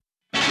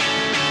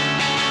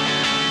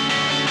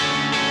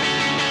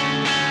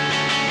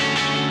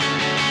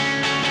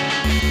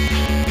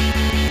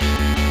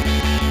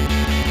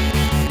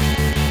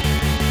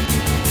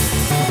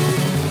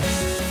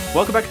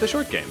Welcome back to The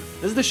Short Game.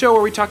 This is the show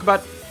where we talk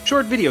about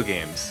short video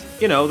games.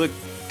 You know, the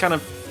kind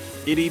of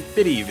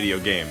itty-bitty video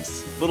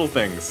games. Little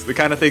things. The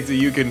kind of things that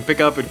you can pick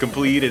up and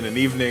complete in an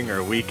evening or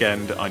a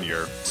weekend on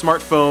your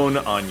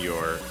smartphone, on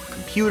your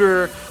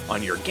computer,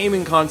 on your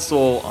gaming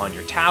console, on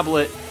your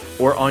tablet,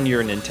 or on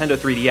your Nintendo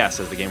 3DS,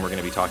 as the game we're going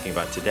to be talking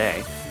about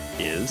today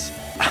is.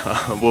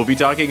 We'll be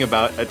talking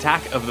about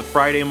Attack of the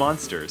Friday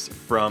Monsters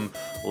from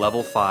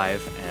Level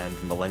 5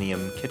 and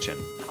Millennium Kitchen.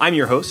 I'm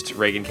your host,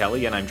 Reagan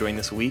Kelly, and I'm joined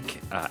this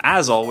week,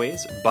 as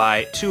always,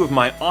 by two of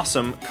my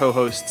awesome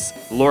co-hosts,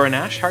 Laura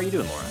Nash. How are you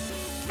doing, Laura?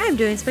 I'm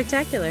doing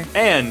spectacular.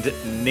 And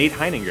Nate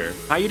Heininger.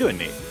 How you doing,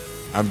 Nate?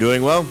 I'm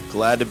doing well.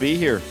 Glad to be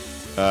here.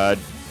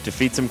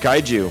 Defeat some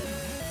kaiju,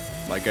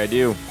 like I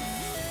do.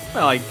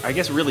 Well, I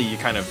guess really you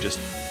kind of just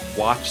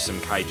watch some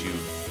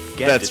kaiju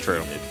get That's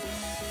defeated. true.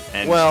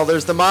 And Well,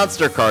 there's the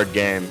monster card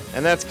game,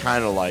 and that's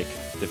kind of like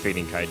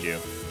defeating kaiju.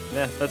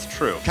 yeah, that's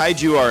true.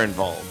 Kaiju are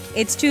involved.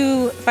 It's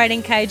two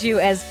fighting kaiju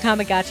as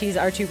Tamagotchis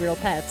are two real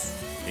pets.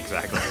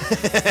 Exactly.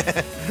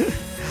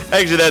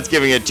 Actually, that's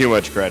giving it too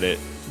much credit.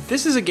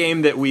 This is a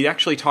game that we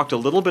actually talked a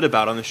little bit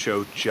about on the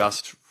show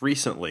just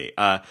recently.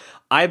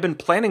 I've been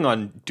planning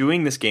on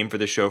doing this game for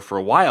the show for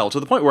a while, to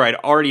the point where I'd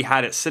already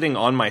had it sitting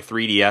on my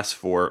 3DS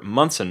for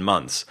months and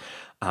months.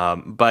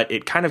 But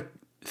it kind of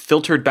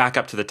filtered back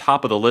up to the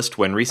top of the list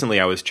when recently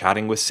I was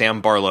chatting with Sam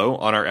Barlow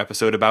on our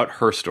episode about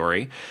Her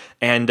Story.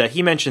 And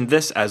he mentioned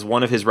this as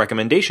one of his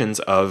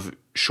recommendations of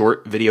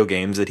short video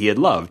games that he had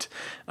loved.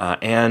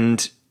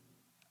 And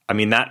I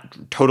mean, that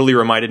totally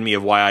reminded me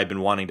of why I've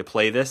been wanting to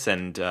play this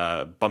and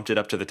bumped it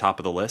up to the top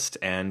of the list.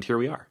 And here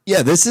we are.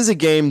 Yeah, this is a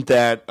game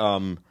that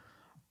I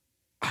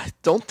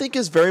don't think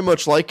is very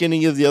much like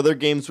any of the other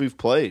games we've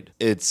played.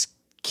 It's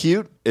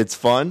cute. It's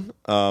fun.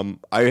 I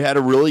had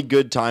a really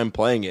good time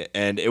playing it,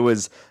 and it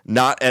was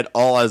not at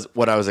all as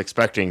what I was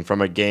expecting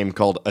from a game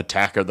called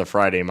Attack of the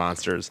Friday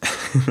Monsters.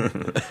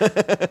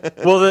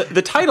 Well,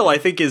 the title, I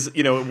think, is,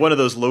 one of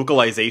those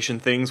localization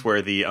things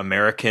where the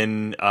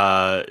American,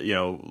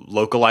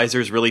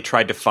 localizers really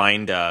tried to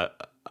find a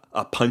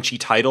punchy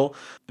title.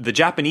 The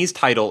Japanese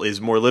title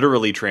is more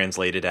literally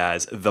translated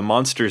as The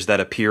Monsters That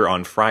Appear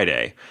on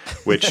Friday,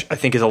 which I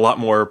think is a lot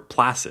more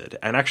placid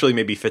and actually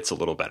maybe fits a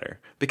little better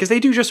because they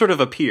do just sort of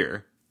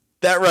appear.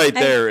 That right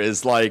there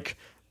is like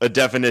a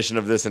definition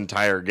of this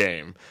entire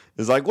game.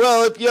 It's like,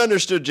 well, if you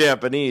understood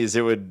Japanese,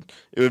 it would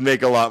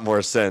make a lot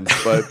more sense.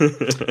 But,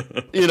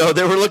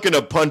 they were looking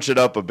to punch it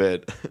up a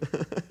bit.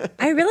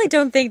 I really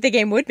don't think the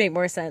game would make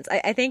more sense.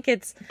 I think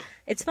it's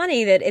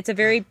funny that it's a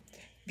very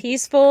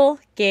peaceful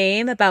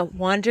game about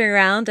wandering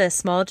around a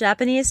small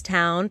Japanese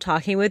town,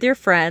 talking with your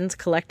friends,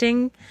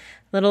 collecting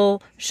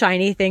little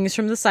shiny things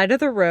from the side of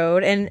the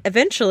road, and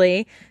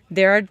eventually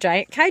there are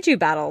giant kaiju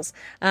battles.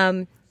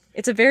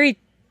 It's a very,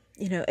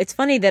 it's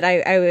funny that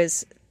I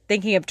was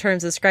thinking of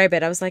terms to describe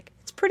it. I was like,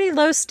 it's pretty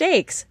low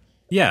stakes.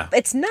 Yeah.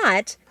 It's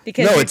not,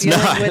 because No, you're it's dealing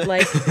not.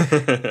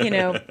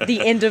 with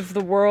the end of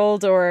the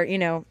world or,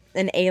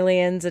 and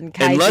aliens and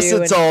kaiju. Unless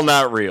it's all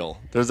not real.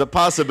 There's a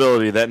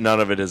possibility that none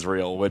of it is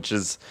real, which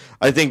is,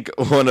 I think,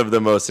 one of the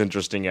most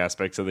interesting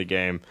aspects of the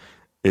game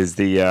is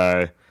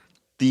the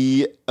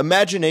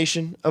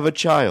imagination of a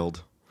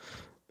child.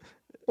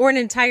 Or an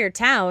entire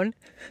town.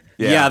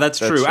 Yeah, that's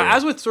true.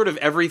 As with sort of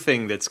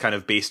everything that's kind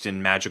of based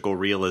in magical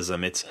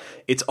realism, it's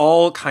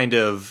all kind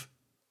of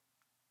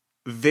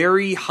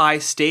very high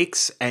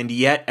stakes, and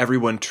yet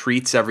everyone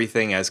treats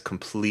everything as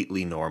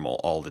completely normal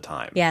all the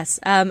time. Yes.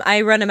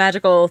 I run a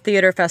magical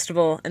theater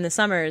festival in the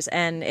summers,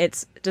 and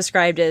it's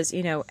described as,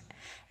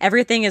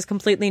 everything is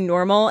completely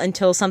normal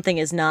until something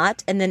is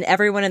not, and then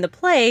everyone in the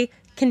play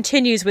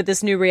continues with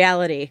this new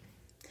reality.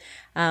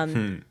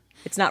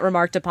 It's not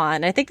remarked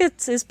upon. I think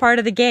this is part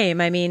of the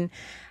game. I mean,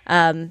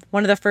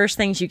 one of the first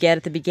things you get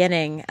at the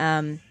beginning,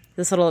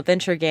 this little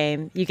adventure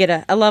game, you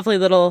get a lovely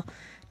little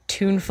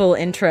tuneful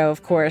intro,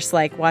 of course,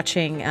 like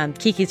watching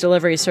Kiki's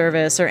Delivery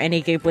Service or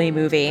any Ghibli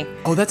movie.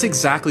 Oh, that's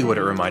exactly what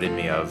it reminded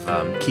me of,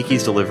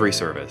 Kiki's Delivery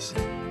Service.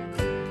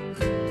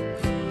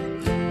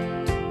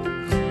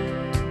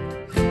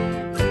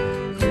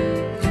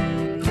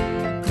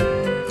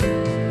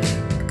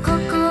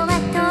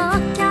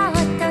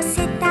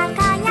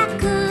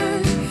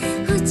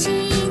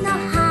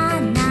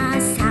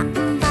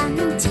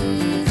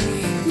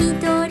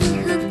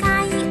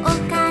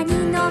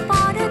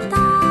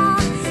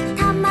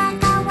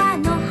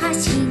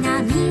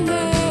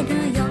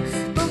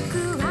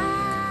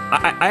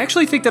 I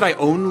actually think that I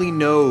only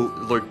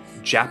know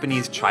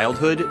Japanese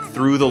childhood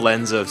through the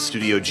lens of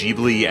Studio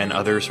Ghibli and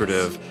other sort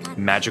of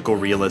magical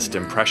realist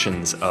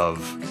impressions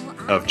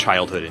of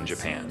childhood in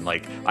Japan.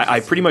 Like, I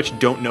pretty much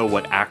don't know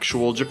what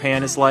actual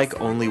Japan is like,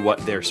 only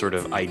what their sort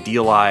of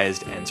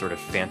idealized and sort of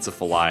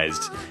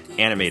fancifulized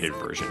animated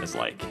version is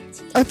like.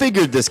 I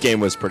figured this game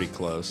was pretty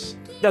close.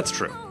 That's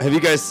true. Have you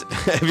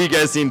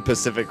guys seen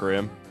Pacific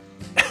Rim?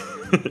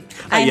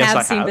 I Yes,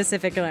 have seen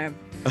Pacific Rim.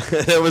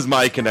 That was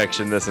my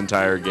connection this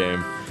entire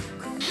game.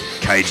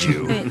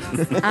 Kaiju.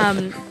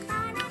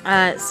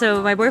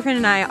 So my boyfriend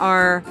and I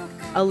are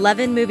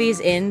 11 movies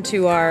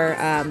into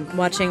our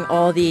watching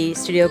all the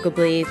Studio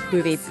Ghibli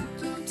movies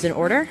in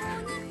order.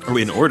 Oh,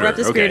 in order. We're up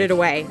to Spirited Okay.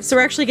 Away. So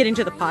we're actually getting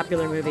to the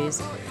popular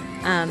movies.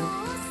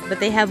 But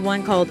they have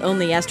one called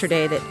Only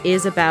Yesterday that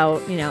is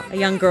about, a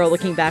young girl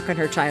looking back on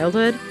her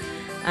childhood.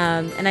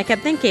 And I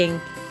kept thinking,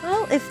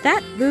 well, if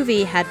that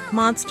movie had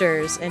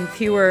monsters and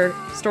fewer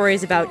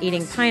stories about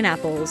eating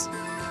pineapples,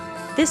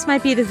 this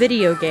might be the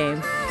video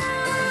game.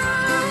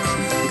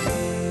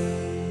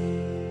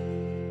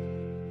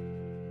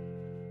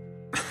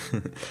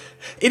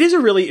 It is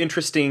a really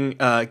interesting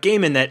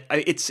game in that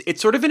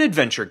it's sort of an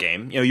adventure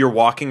game. You're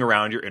walking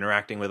around, you're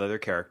interacting with other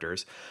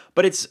characters,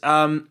 but it's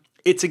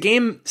a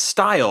game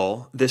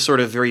style, this sort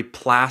of very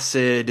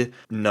placid,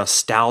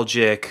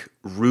 nostalgic,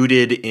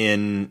 rooted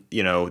in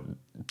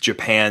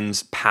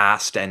Japan's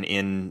past and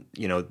in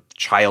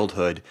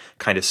childhood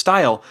kind of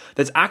style.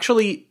 That's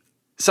actually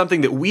something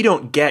that we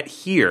don't get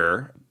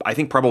here. I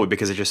think probably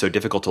because it's just so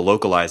difficult to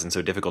localize and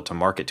so difficult to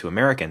market to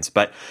Americans.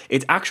 But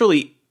it's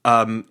actually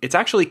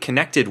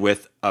connected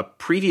with a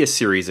previous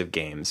series of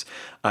games.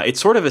 It's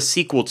sort of a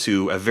sequel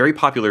to a very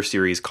popular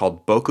series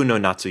called Boku no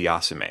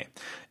Natsuyasume.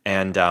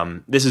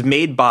 And this is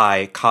made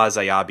by Kaz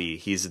Ayabi.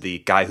 He's the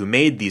guy who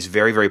made these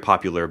very, very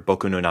popular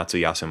Boku no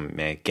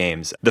Natsuyasume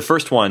games. The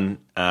first one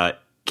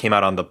came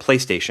out on the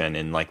PlayStation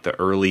in like the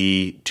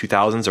early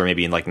 2000s or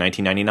maybe in like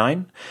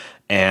 1999.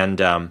 And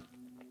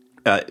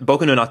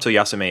Boku no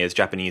Natsuyasume is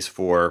Japanese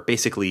for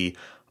basically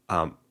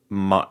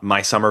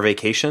my summer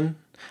vacation.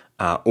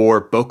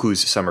 Or Boku's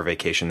summer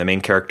vacation. The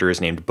main character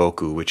is named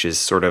Boku, which is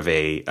sort of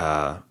a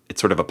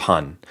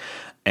pun.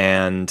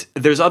 And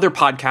there's other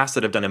podcasts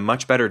that have done a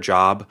much better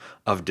job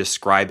of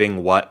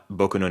describing what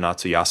Boku no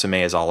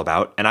Natsuyasume is all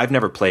about. And I've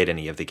never played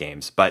any of the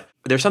games, but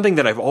there's something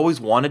that I've always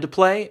wanted to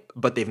play,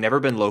 but they've never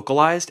been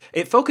localized.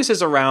 It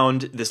focuses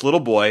around this little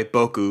boy,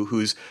 Boku,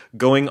 who's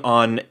going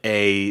on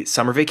a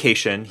summer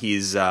vacation.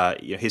 He's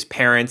his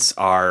parents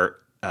are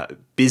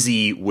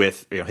busy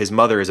with his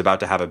mother is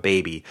about to have a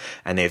baby,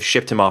 and they've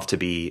shipped him off to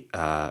be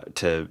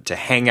to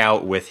hang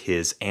out with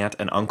his aunt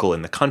and uncle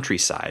in the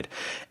countryside.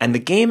 And the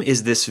game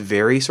is this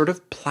very sort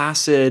of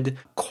placid,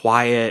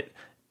 quiet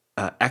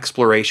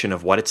exploration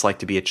of what it's like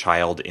to be a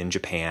child in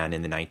Japan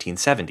in the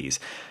 1970s.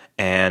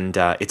 And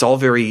it's all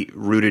very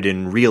rooted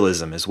in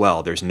realism as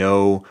well. There's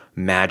no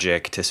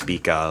magic to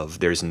speak of.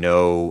 There's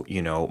no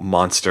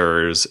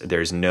monsters.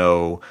 There's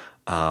no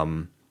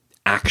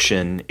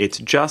action. It's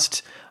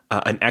just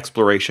an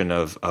exploration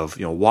of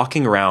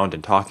walking around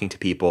and talking to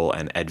people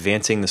and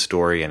advancing the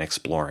story and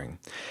exploring.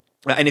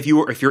 And if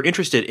you're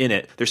interested in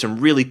it, there's some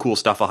really cool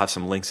stuff. I'll have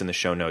some links in the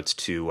show notes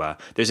to.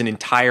 There's an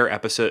entire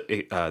episode.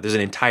 There's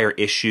an entire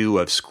issue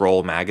of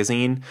Scroll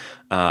magazine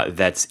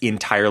that's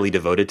entirely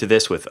devoted to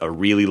this, with a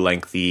really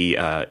lengthy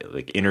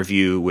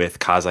interview with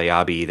Kaz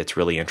Ayabi that's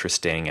really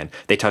interesting, and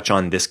they touch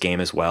on this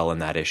game as well in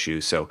that issue.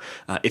 So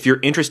if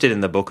you're interested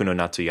in the Boku no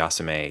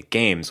Natsuyasume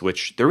games,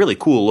 which they're really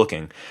cool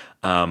looking.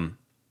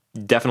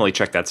 Definitely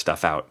check that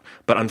stuff out.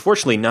 But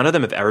unfortunately, none of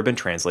them have ever been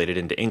translated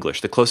into English.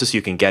 The closest you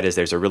can get is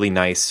there's a really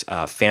nice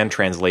fan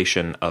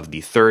translation of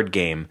the third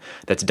game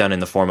that's done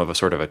in the form of a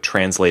sort of a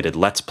translated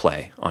Let's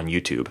Play on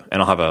YouTube.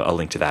 And I'll have a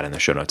link to that in the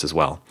show notes as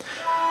well.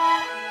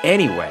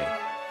 Anyway,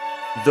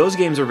 those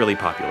games are really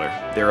popular.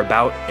 They're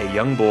about a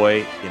young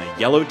boy in a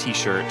yellow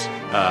t-shirt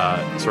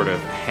sort of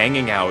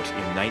hanging out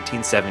in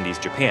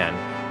 1970s Japan.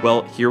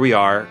 Well, here we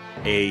are,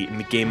 a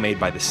game made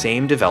by the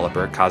same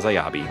developer, Kaz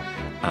Ayabi,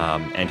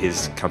 and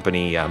his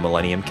company,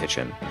 Millennium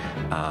Kitchen,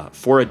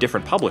 for a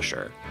different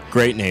publisher.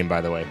 Great name, by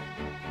the way.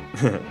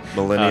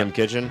 Millennium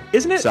Kitchen.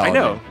 Isn't it? Solid I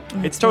know.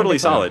 name. It's totally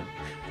solid.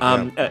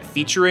 Yeah.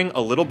 Featuring a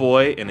little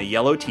boy in a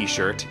yellow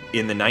t-shirt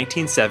in the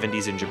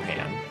 1970s in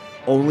Japan.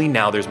 Only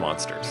now there's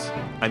monsters.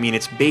 I mean,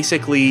 it's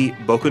basically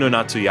Boku no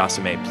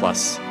Natsuyasume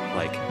plus,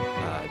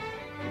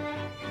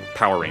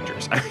 Power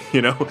Rangers,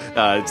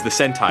 it's the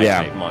Sentai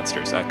type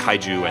monsters,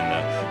 kaiju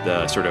and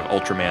the sort of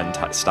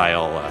Ultraman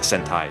style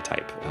Sentai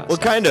type. Well,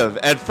 stuff. kind of.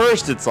 At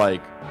first, it's like,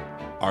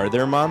 are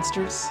there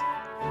monsters?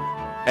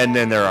 And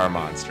then there are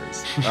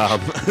monsters.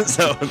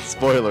 So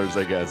spoilers,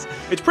 I guess.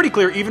 It's pretty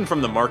clear even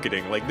from the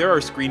marketing. Like, there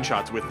are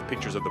screenshots with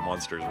pictures of the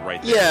monsters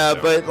right there. Yeah,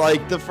 so.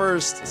 but the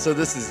first. So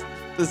this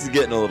is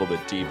getting a little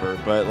bit deeper,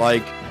 but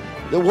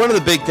one of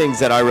the big things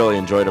that I really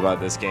enjoyed about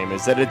this game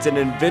is that it's an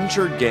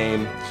adventure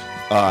game.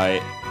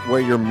 Where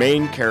your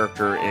main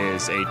character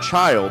is a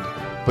child,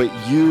 but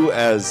you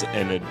as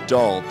an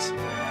adult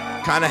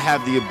kind of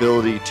have the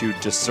ability to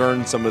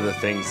discern some of the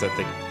things that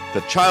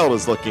the child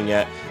is looking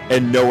at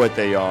and know what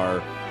they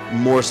are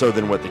more so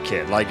than what the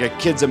kid. Like, a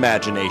kid's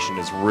imagination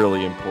is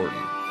really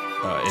important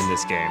in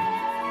this game.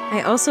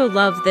 I also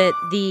love that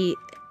the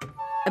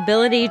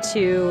ability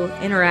to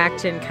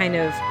interact and kind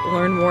of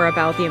learn more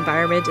about the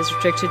environment is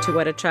restricted to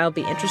what a child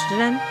be interested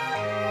in.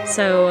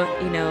 So,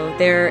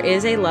 there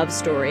is a love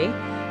story.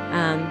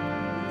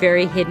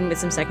 Very hidden with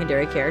some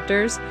secondary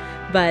characters.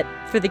 But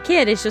for the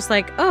kid, it's just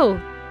like, oh,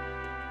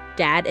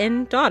 dad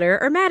and daughter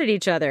are mad at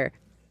each other.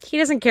 He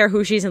doesn't care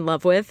who she's in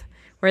love with.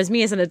 Whereas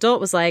me as an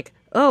adult was like,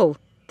 oh,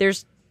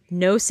 there's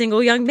no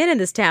single young men in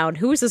this town.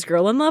 Who is this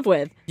girl in love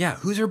with? Yeah,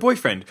 who's her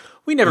boyfriend?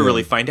 We never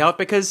really find out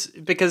because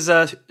is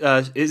it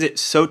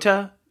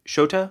Sota?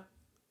 Shota?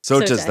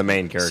 Sota's the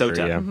main character,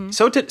 Sota. yeah.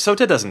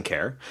 Sota doesn't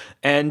care.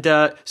 And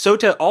all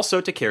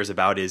Sota cares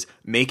about is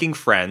making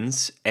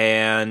friends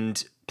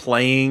and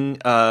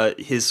playing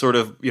his sort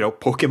of,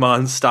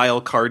 Pokemon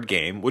style card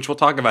game, which we'll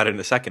talk about in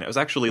a second. It was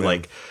actually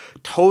like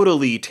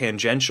totally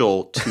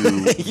tangential to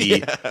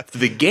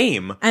the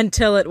game.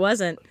 Until it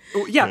wasn't.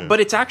 Yeah, but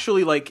it's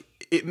actually like,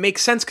 it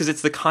makes sense because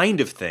it's the kind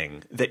of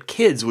thing that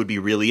kids would be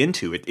really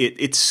into.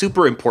 It's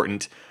super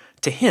important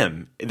to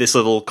him, this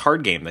little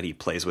card game that he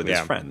plays with his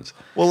friends.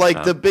 Well,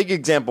 like the big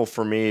example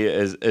for me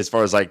is as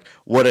far as like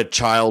what a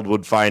child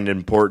would find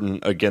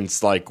important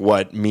against like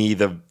what me,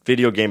 the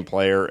video game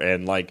player,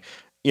 and like,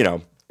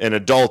 an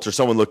adult or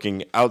someone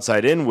looking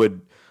outside in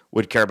would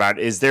care about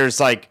is there's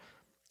like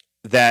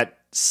that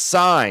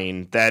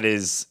sign that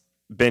is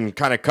been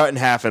kind of cut in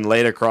half and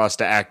laid across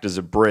to act as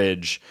a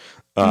bridge.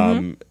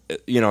 And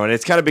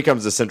it's kind of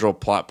becomes a central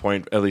plot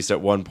point, at least at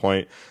one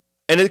point.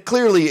 And it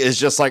clearly is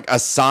just like a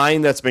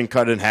sign that's been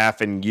cut in half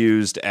and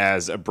used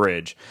as a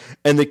bridge.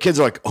 And the kids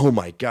are like, oh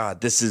my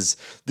God, this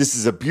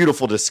is a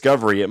beautiful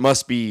discovery. It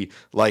must be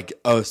like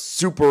a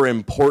super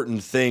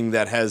important thing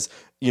that has,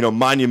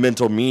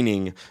 monumental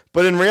meaning.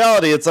 But in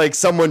reality, it's like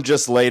someone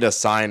just laid a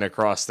sign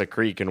across the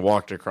creek and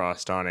walked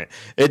across on it.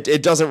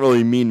 It doesn't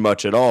really mean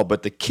much at all.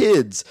 But the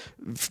kids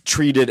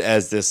treat it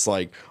as this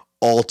like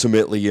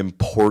ultimately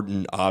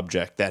important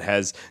object that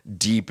has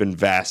deep and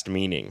vast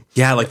meaning.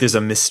 Yeah, like there's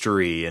a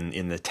mystery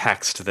in the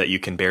text that you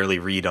can barely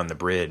read on the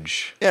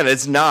bridge. Yeah, and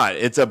it's not.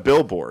 It's a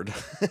billboard.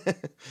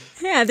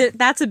 Yeah,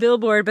 that's a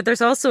billboard, but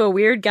there's also a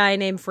weird guy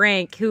named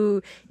Frank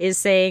who is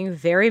saying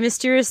very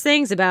mysterious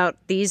things about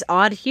these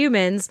odd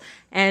humans,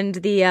 and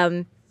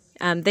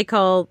they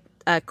call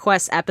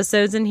Quest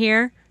episodes in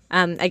here.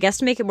 I guess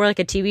to make it more like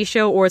a TV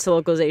show, or it's a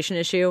localization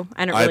issue.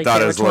 I don't really care. I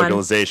thought it was which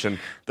localization.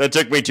 That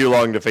took me too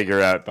long to figure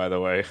out, by the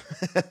way.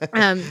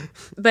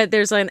 But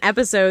there's an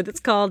episode that's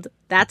called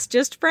That's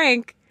Just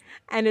Frank.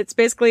 And it's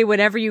basically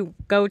whenever you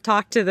go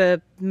talk to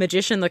the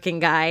magician-looking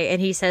guy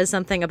and he says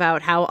something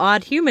about how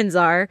odd humans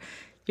are,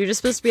 you're just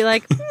supposed to be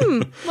like,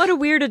 what a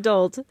weird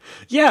adult.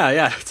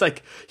 Yeah. It's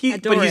like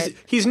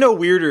he's no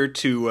weirder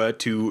to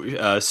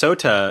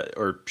Sota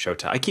or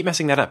Shota. I keep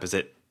messing that up. Is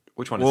it?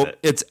 Which one is it?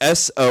 It's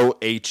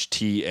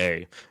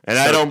Sohta. And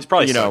so I don't, it's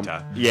probably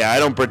Sota. Yeah, I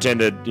don't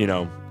pretend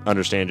to,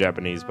 understand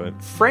Japanese, but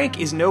Frank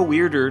is no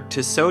weirder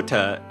to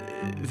Sota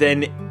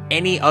than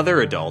any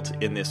other adult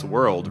in this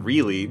world,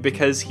 really,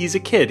 because he's a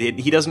kid.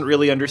 He doesn't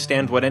really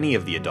understand what any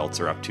of the adults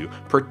are up to,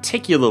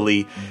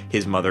 particularly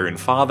his mother and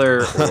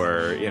father,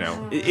 or,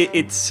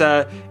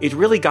 it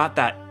really got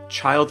that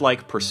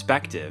childlike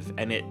perspective,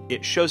 and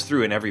it shows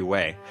through in every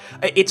way.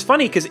 It's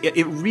funny because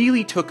it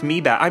really took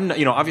me back.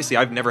 Obviously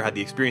I've never had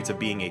the experience of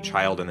being a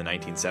child in the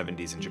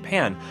 1970s in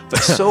Japan, but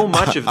so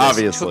much of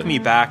this took me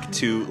back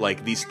to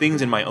like these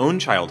things in my own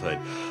childhood,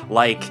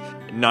 like,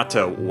 not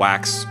to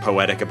wax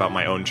poetic about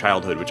my own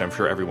childhood, which I'm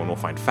sure everyone will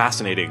find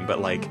fascinating,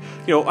 but like,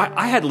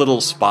 I had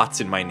little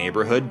spots in my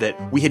neighborhood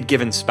that we had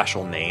given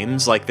special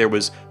names. Like there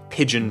was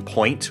Pigeon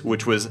Point,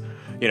 which was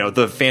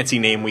the fancy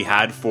name we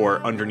had for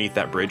underneath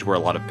that bridge where a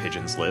lot of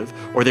pigeons live.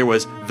 Or there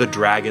was the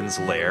Dragon's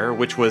Lair,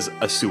 which was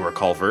a sewer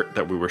culvert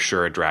that we were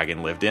sure a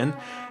dragon lived in.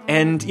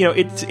 And,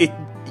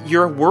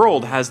 your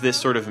world has this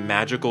sort of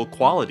magical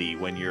quality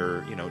when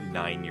you're,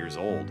 9 years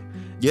old.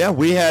 Yeah,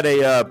 we had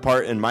a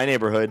part in my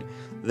neighborhood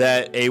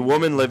that a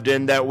woman lived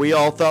in that we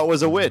all thought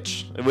was a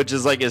witch, which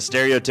is like as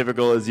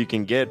stereotypical as you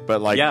can get.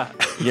 But like,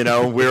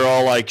 we're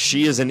all like,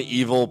 she is an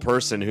evil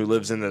person who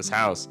lives in this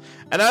house.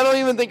 And I don't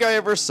even think I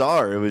ever saw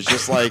her. It was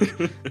just like,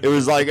 it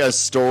was like a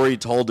story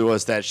told to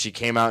us that she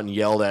came out and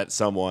yelled at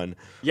someone,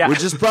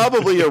 which is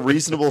probably a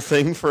reasonable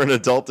thing for an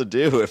adult to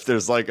do if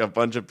there's like a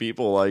bunch of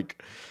people like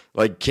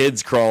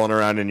kids crawling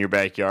around in your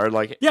backyard.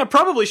 Like, yeah,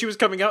 probably she was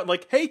coming out and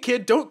like, hey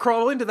kid, don't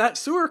crawl into that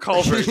sewer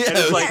culvert. Yeah, and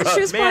it's like,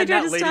 she was man, trying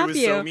that to lady stop was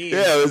you. so mean.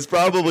 Yeah, it was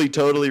probably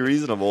totally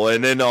reasonable.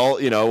 And then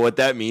what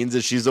that means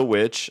is she's a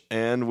witch,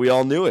 and we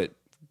all knew it.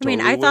 I mean,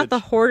 I thought the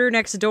hoarder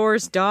next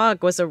door's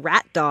dog was a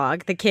rat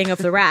dog, the king of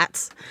the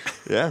rats.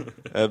 Yeah,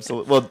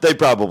 absolutely. Well, they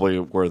probably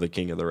were the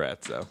king of the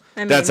rats, though.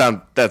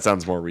 That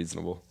sounds more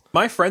reasonable.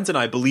 My friends and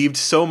I believed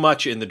so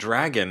much in the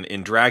dragon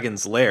in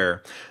Dragon's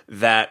Lair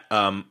that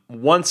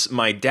once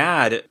my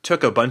dad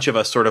took a bunch of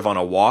us sort of on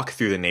a walk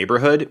through the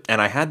neighborhood,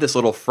 and I had this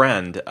little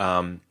friend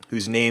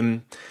whose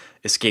name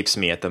escapes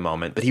me at the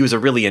moment, but he was a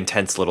really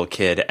intense little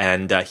kid,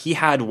 and he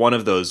had one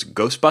of those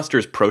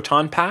Ghostbusters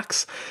proton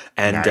packs,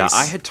 and Nice.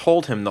 I had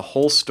told him the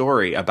whole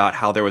story about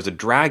how there was a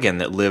dragon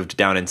that lived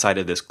down inside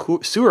of this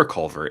sewer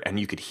culvert, and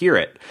you could hear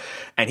it.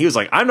 And he was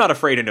like, I'm not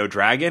afraid of no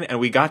dragon,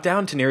 and we got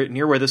down to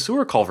near where the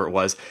sewer culvert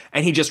was,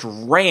 and he just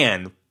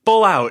ran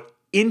full out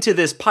into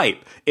this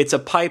pipe. It's a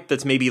pipe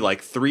that's maybe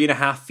like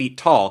 3.5 feet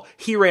tall.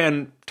 He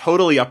ran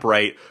totally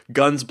upright,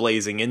 guns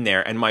blazing in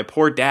there, and my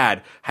poor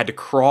dad had to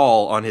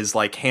crawl on his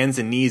like hands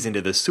and knees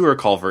into the sewer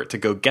culvert to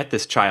go get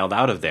this child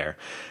out of there.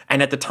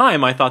 And at the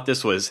time, I thought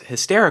this was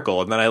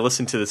hysterical. And then I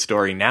listened to the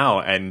story now,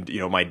 and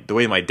the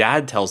way my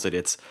dad tells it,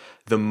 it's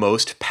the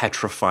most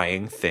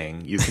petrifying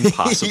thing you can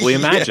possibly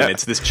imagine.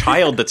 It's this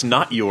child that's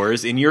not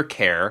yours, in your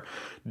care,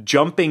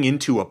 jumping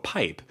into a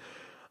pipe.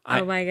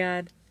 Oh my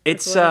God.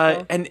 It's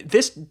and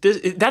this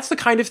that's the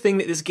kind of thing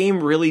that this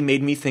game really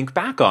made me think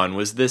back on,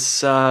 was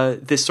this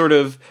this sort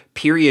of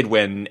period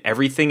when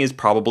everything is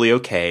probably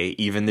okay,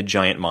 even the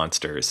giant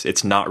monsters.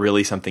 It's not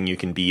really something you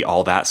can be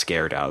all that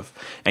scared of,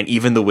 and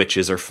even the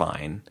witches are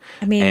fine.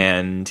 I mean,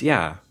 and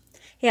yeah,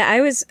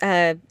 I was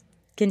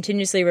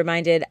continuously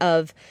reminded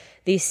of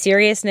the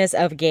seriousness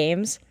of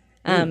games,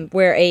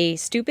 where a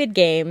stupid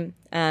game,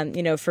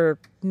 for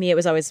me it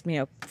was always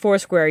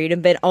Foursquare. You'd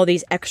invent all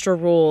these extra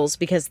rules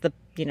because the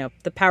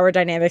power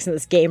dynamics in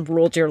this game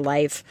ruled your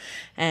life.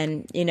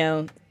 And,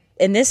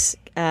 in this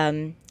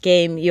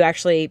game, you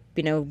actually,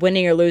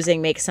 winning or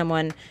losing makes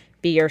someone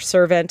be your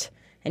servant,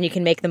 and you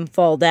can make them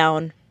fall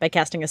down by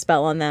casting a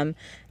spell on them.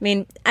 I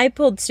mean, I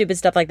pulled stupid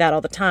stuff like that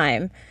all the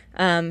time.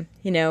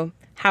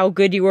 How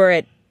good you were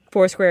at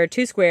Foursquare or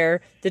Two Square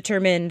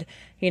determined,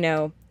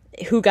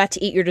 who got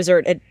to eat your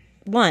dessert at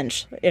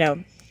lunch.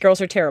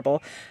 Girls are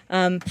terrible.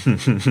 But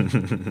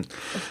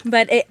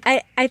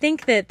I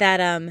think that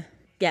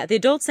the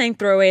adults saying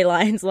throwaway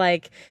lines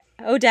like,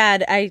 "Oh,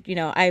 Dad,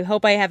 I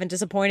hope I haven't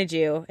disappointed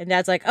you." And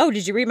Dad's like, "Oh,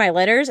 did you read my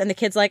letters?" And the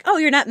kid's like, "Oh,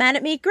 you're not mad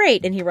at me?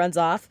 Great." And he runs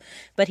off.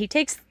 But he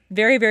takes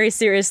very, very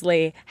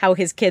seriously how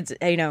his kids,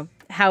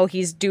 how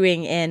he's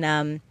doing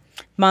in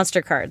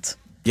Monster Cards.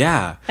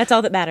 Yeah. That's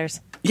all that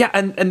matters. Yeah,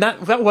 and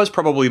that was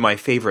probably my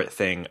favorite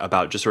thing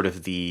about just sort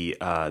of the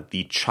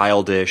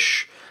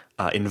childish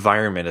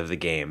environment of the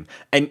game.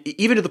 And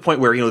even to the point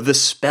where, the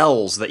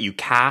spells that you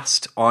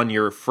cast on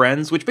your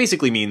friends, which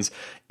basically means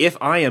if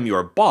I am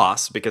your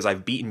boss, because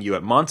I've beaten you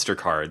at Monster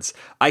Cards,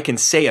 I can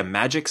say a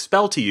magic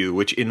spell to you,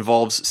 which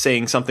involves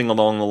saying something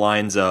along the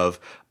lines of,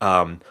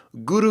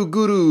 Guru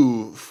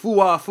Guru,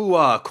 Fua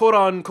Fua,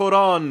 Koran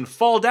Koran,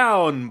 fall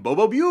down,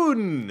 Bobo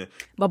Bune.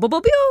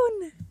 Bobo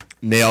Bune.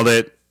 Nailed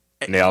it.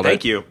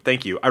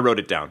 Thank you. I wrote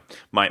it down,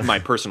 my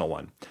personal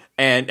one.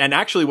 And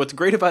actually what's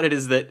great about it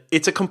is that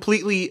it's a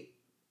completely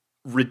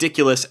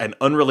ridiculous and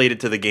unrelated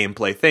to the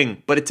gameplay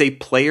thing, but it's a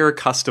player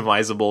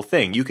customizable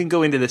thing. You can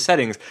go into the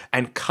settings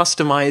and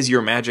customize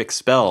your magic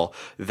spell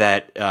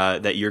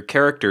that your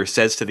character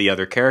says to the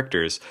other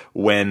characters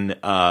when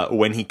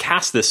he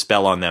casts this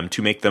spell on them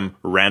to make them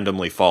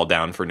randomly fall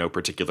down for no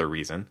particular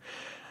reason.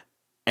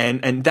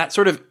 And that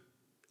sort of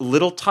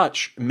little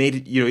touch made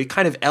it, it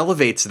kind of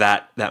elevates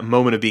that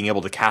moment of being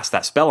able to cast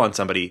that spell on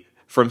somebody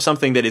from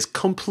something that is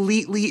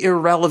completely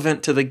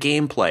irrelevant to the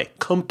gameplay.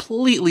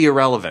 Completely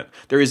irrelevant.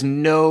 There is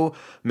no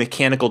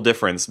mechanical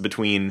difference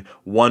between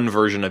one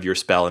version of your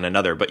spell and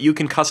another, but you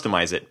can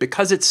customize it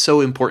because it's so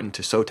important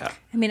to Sota.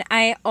 I mean,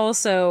 I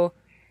also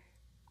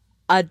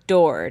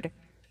adored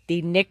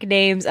the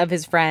nicknames of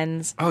his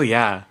friends. Oh,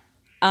 yeah.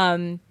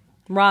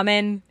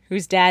 Ramen,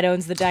 whose dad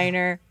owns the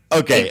diner.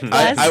 Okay. Who's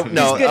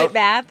good at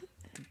math.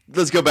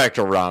 Let's go back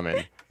to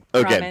Ramen.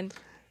 Okay. Ramen.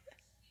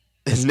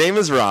 His name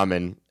is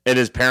Ramen, and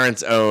his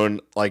parents own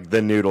like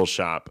the noodle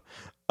shop.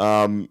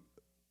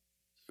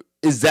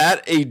 Is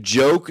that a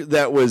joke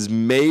that was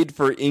made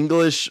for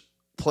English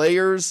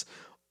players,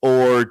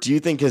 or do you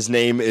think his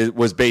name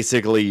was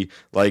basically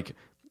like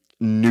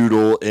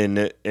noodle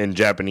in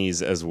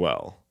Japanese as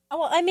well?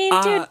 Well, I mean,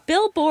 dude,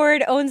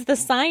 Billboard owns the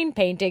sign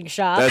painting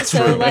shop. That's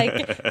so, true.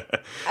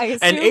 I assume...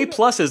 And A+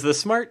 is the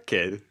smart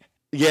kid.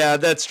 Yeah,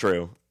 that's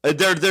true.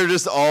 They're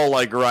just all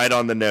like right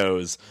on the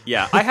nose.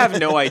 Yeah, I have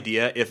no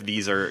idea if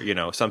these are,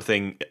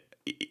 something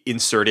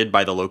inserted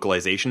by the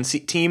localization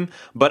team,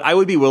 but I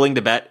would be willing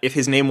to bet if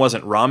his name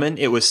wasn't ramen,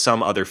 it was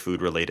some other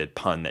food-related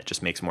pun that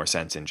just makes more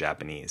sense in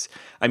Japanese.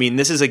 I mean,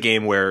 this is a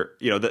game where,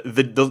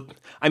 the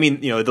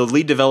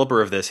lead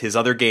developer of this, his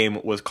other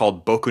game was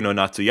called Boku no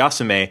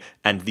Natsuyasume,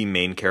 and the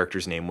main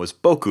character's name was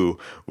Boku,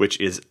 which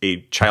is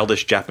a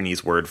childish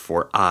Japanese word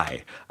for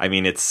I. I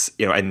mean, it's,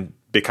 and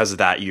because of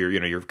that,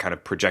 you're kind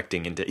of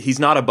projecting into. He's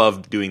not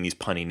above doing these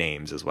punny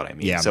names, is what I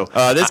mean. Yeah. So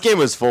this game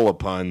was full of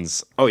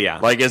puns. Oh yeah,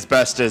 like as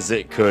best as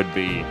it could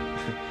be,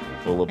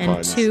 full of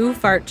puns. And 2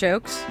 fart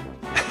jokes,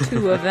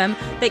 2 of them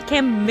that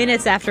came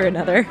minutes after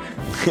another.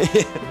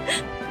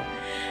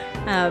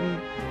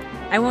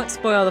 I won't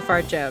spoil the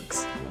fart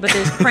jokes, but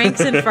there's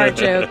pranks and fart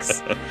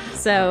jokes.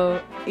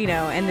 So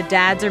and the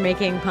dads are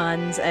making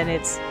puns, and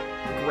it's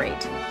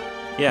great.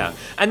 Yeah,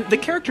 and the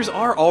characters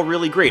are all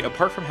really great.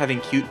 Apart from having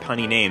cute,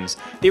 punny names,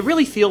 they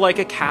really feel like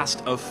a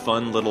cast of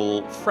fun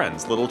little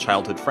friends, little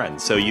childhood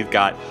friends. So you've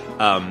got,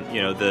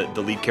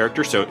 the lead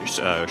character,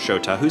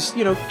 Shota, who's,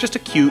 just a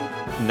cute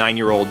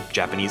 9-year-old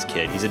Japanese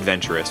kid. He's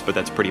adventurous, but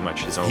that's pretty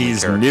much his only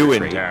character trait. He's new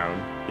in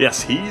town.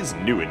 Yes, he's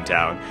new in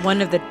town. One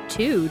of the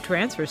 2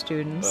 transfer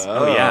students.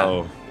 Oh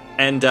yeah.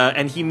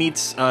 And he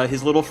meets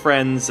his little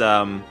friends,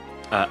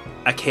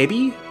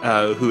 Akebi,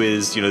 who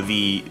is,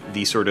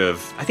 the sort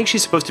of, I think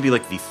she's supposed to be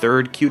like the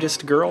third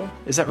cutest girl.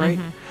 Is that right?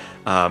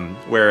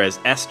 Whereas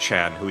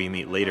S-chan, who we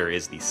meet later,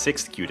 is the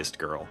sixth cutest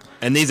girl.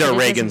 And these are But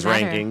it Reagan's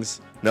doesn't matter.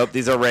 rankings. Nope,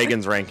 these are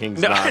Reagan's rankings,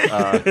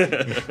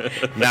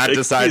 not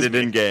decided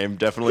in game.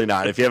 Definitely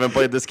not. If you haven't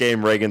played this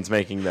game, Reagan's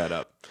making that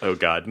up. Oh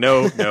God,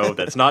 no,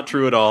 that's not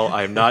true at all.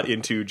 I'm not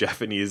into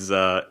Japanese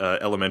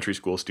elementary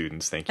school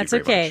students. Thank you That's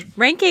very okay. much.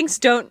 Rankings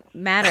don't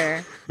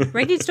matter.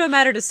 Rankings don't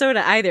matter to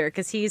Soda either,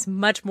 because he's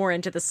much more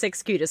into the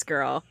sixth cutest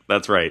girl.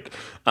 That's right.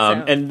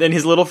 So- And then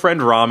his little friend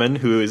Ramen,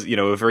 who is,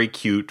 a very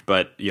cute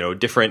but,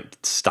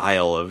 different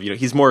style of,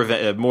 he's more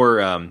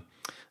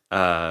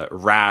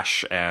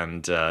rash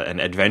and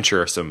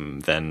adventuresome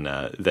than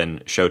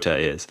Shota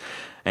is.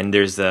 And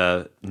there's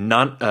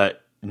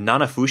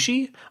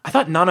Nanafushi. I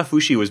thought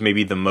Nanafushi was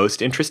maybe the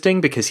most interesting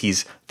because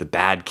he's the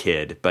bad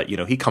kid, but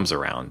he comes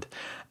around.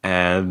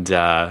 And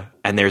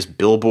there's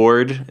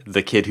Billboard,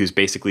 the kid who's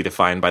basically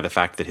defined by the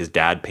fact that his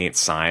dad paints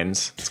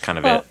signs. It's kind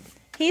of it.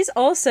 He's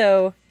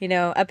also,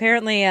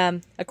 apparently,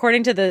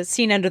 according to the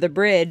scene under the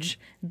bridge,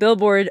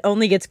 Billboard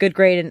only gets good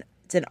grade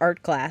in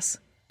art class.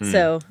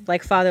 So,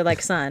 like father,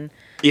 like son.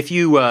 If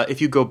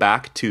you go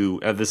back to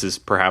this is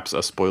perhaps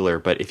a spoiler,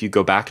 but if you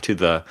go back to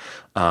the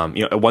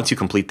once you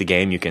complete the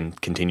game, you can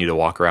continue to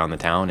walk around the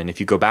town, and if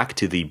you go back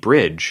to the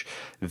bridge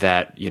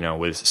that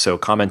was so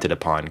commented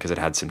upon because it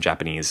had some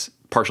Japanese,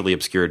 partially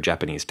obscured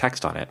Japanese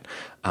text on it,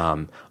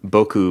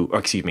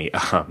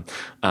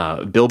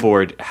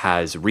 Billboard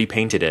has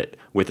repainted it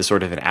with a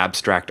sort of an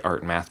abstract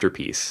art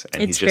masterpiece,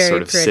 and he's just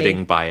sort of pretty.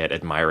 sitting by it,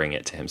 admiring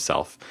it to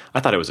himself. I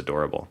thought it was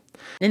adorable.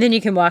 And then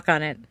you can walk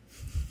on it.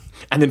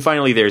 And then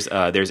finally, there's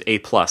A+,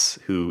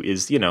 who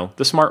is,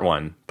 the smart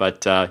one,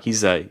 but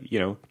he's,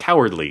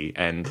 cowardly,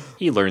 and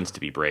he learns to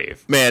be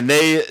brave. Man,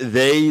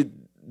 they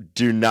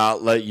do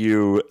not let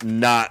you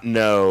not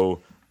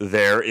know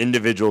their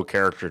individual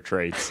character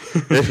traits.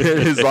 It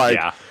is like,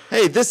 Yeah.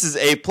 hey, this is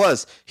A+.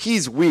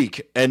 He's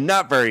weak and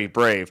not very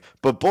brave,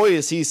 but boy,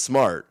 is he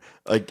smart.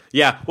 Like,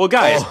 Yeah, well,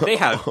 guys, they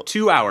have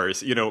 2 hours,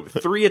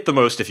 3 at the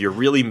most if you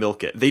really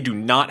milk it. They do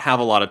not have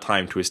a lot of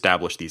time to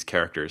establish these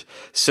characters.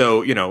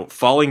 So,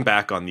 falling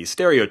back on these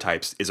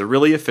stereotypes is a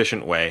really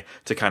efficient way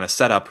to kind of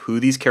set up who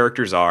these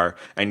characters are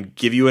and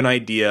give you an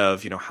idea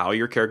of, how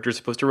your character is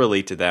supposed to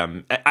relate to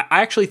them. I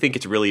actually think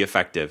it's really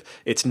effective.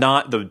 It's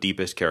not the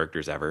deepest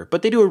characters ever,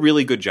 but they do a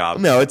really good job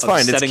No, it's of fine.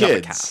 It's setting up a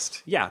kids.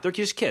 cast. Yeah, they're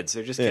just kids.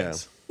 They're just Yeah.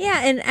 kids.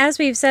 Yeah, and as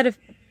we've said a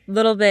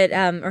little bit,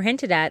 or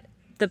hinted at,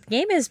 the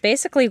game is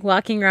basically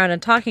walking around and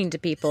talking to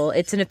people.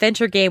 It's an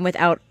adventure game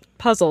without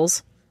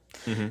puzzles.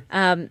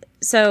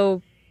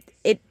 So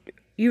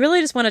you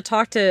really just want to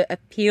talk to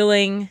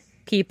appealing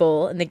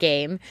people in the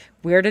game,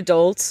 weird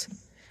adults,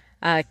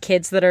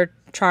 kids that are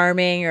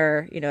charming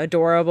or,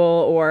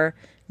 adorable or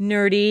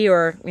nerdy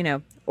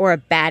or a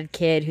bad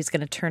kid who's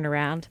going to turn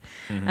around.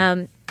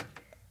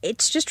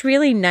 It's just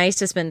really nice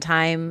to spend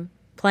time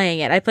playing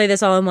it. I played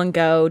this all in one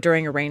go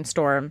during a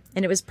rainstorm,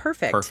 and it was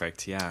perfect.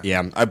 Perfect, yeah.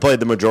 yeah, I played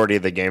the majority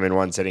of the game in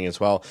one sitting as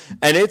well.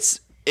 And it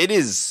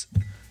is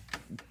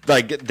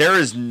like, there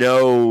is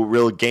no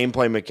real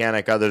gameplay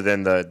mechanic other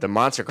than the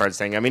monster cards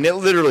thing. I mean, it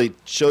literally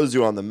shows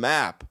you on the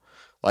map,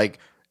 like,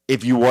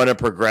 if you want to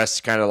progress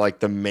kind of like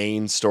the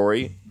main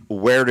story,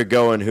 where to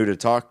go and who to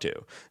talk to.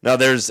 Now,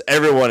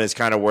 everyone is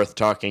kind of worth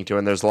talking to,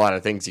 and there's a lot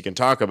of things you can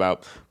talk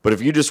about. But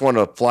if you just want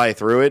to fly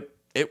through it,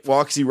 it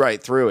walks you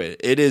right through it.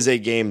 It is a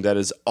game that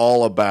is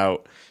all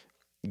about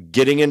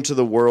getting into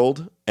the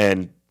world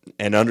and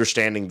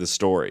understanding the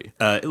story.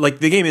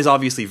 The game is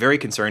obviously very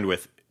concerned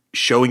with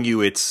showing you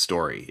its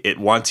story. It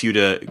wants you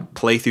to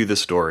play through the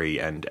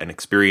story and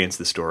experience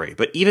the story.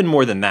 But even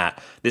more than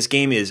that, this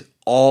game is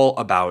all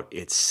about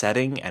its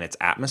setting and its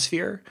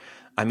atmosphere.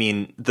 I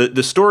mean,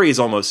 the story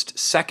is almost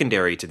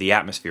secondary to the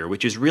atmosphere,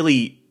 which is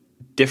really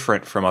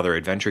different from other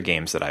adventure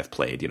games that I've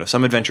played.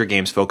 Some adventure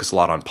games focus a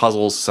lot on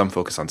puzzles, some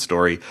focus on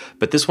story,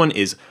 but this one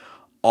is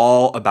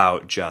all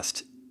about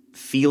just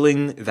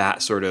feeling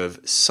that sort of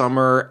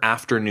summer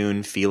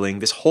afternoon feeling.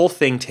 This whole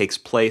thing takes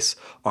place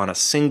on a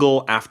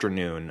single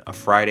afternoon, a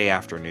Friday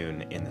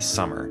afternoon in the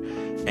summer,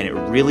 and it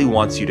really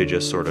wants you to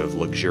just sort of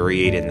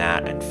luxuriate in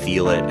that and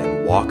feel it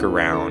and walk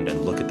around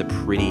and look at the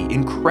pretty,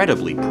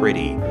 incredibly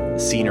pretty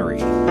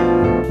scenery.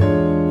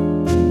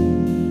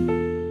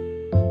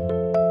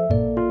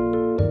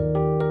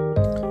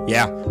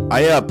 Yeah,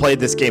 I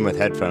played this game with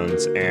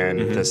headphones,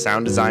 and the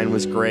sound design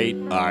was great.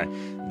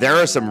 There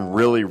are some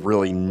really,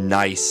 really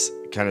nice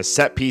kind of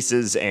set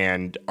pieces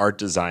and art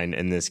design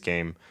in this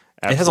game.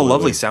 Absolutely. It has a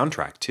lovely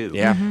soundtrack, too.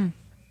 Yeah.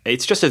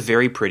 It's just a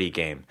very pretty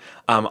game.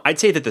 I'd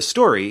say that the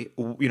story,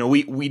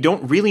 we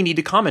don't really need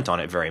to comment on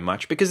it very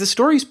much because the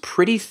story's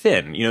pretty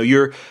thin.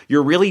 You're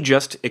really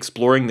just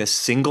exploring this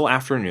single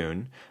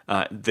afternoon.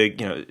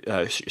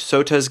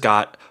 Sota's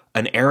got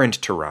an errand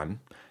to run.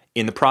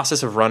 In the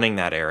process of running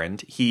that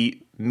errand,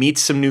 he meets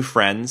some new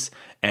friends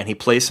and he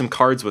plays some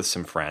cards with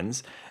some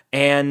friends.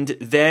 And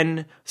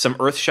then some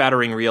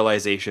earth-shattering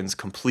realizations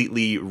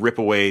completely rip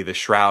away the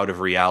shroud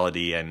of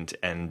reality and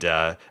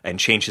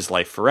change his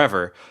life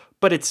forever.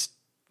 But it's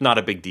not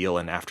a big deal,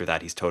 and after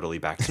that, he's totally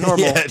back to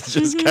normal. Yeah, it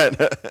just kind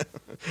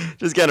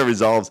of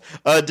resolves.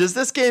 Does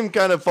this game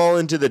kind of fall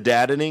into the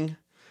daddening?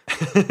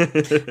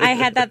 I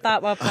had that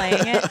thought while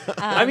playing it.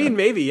 I mean,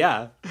 maybe,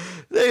 yeah.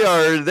 They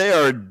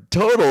are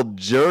total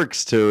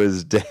jerks to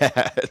his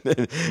dad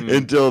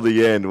until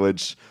the end,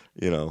 which,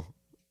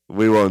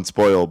 we won't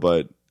spoil,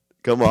 but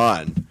come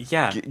on.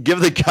 Yeah. Give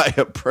the guy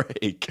a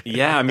break.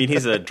 Yeah, I mean,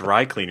 he's a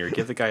dry cleaner.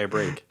 Give the guy a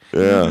break.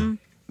 Yeah.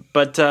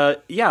 But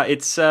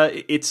it's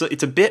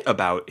a bit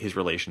about his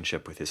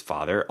relationship with his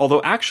father.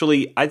 Although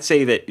actually, I'd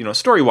say that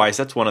story-wise,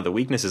 that's one of the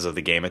weaknesses of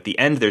the game. At the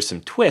end, there's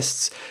some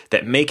twists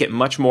that make it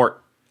much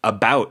more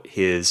about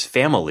his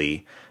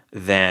family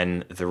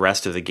than the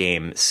rest of the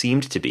game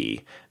seemed to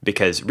be.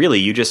 Because really,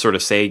 you just sort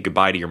of say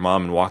goodbye to your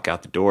mom and walk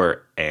out the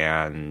door,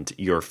 and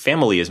your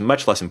family is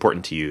much less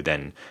important to you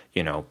than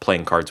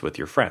playing cards with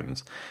your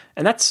friends,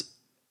 and that's,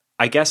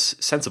 I guess,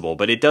 sensible,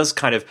 but it does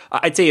kind of...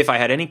 I'd say if I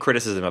had any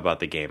criticism about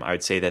the game, I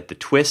would say that the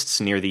twists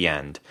near the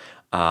end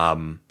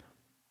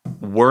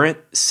weren't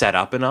set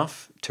up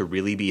enough to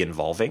really be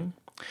involving.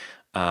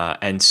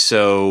 And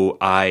so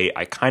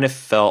I kind of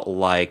felt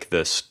like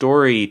the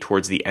story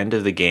towards the end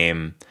of the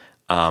game,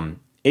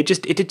 it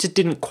just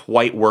didn't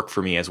quite work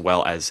for me as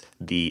well as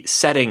the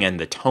setting and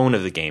the tone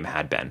of the game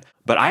had been.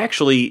 But I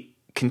actually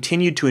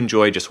continued to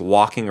enjoy just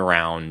walking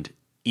around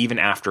even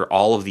after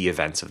all of the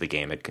events of the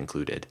game had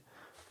concluded.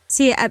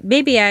 See,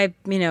 maybe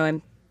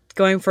I'm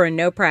going for a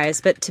no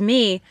prize, but to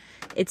me,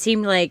 it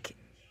seemed like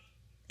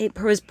it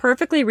was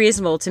perfectly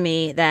reasonable to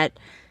me that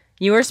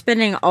you are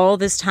spending all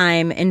this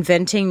time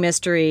inventing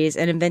mysteries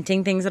and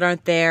inventing things that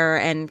aren't there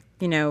and,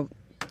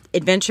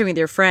 adventuring with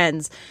your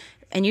friends,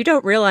 and you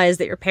don't realize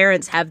that your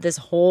parents have this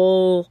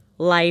whole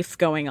life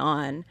going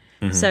on.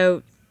 Mm-hmm.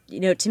 So,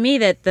 to me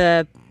that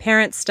the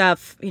parent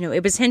stuff,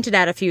 it was hinted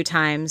at a few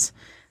times,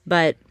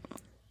 but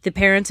the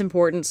parents'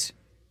 importance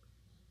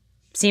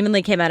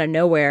seemingly came out of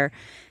nowhere.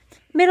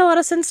 It made a lot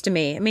of sense to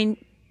me. I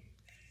mean,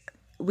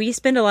 we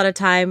spend a lot of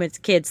time as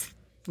kids,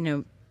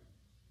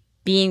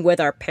 being with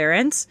our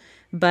parents,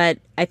 but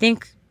I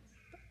think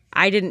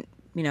I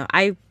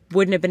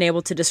wouldn't have been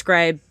able to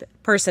describe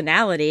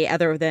personality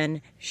other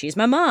than she's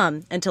my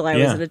mom until I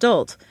was an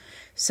adult.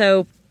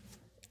 So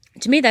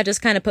to me, that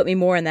just kind of put me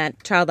more in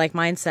that childlike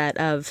mindset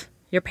of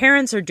your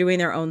parents are doing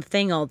their own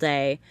thing all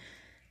day,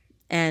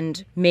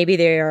 and maybe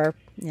they are,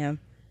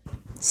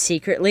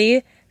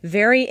 secretly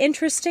very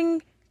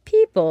interesting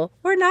people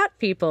or not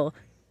people.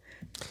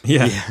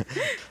 Yeah.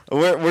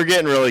 We're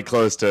getting really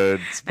close to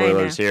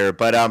spoilers here,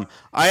 but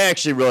I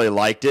actually really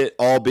liked it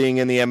all being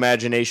in the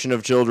imagination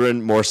of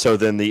children more so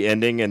than the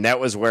ending, and that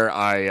was where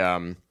I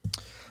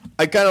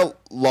kind of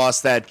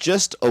lost that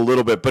just a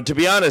little bit. But to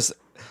be honest,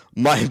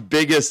 my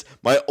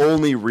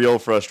only real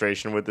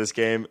frustration with this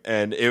game,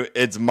 and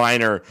it's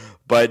minor,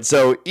 but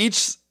so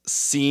each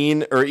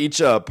scene or each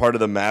part of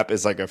the map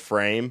is like a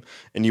frame,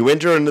 and you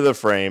enter into the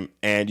frame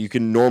and you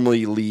can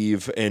normally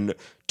leave in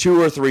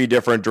 2 or 3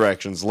 different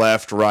directions: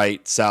 left,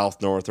 right,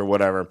 south, north, or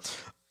whatever.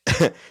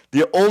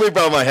 The only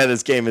problem I had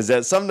this game is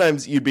that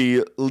sometimes you'd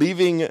be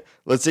leaving,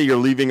 let's say you're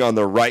leaving on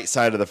the right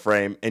side of the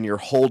frame and you're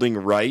holding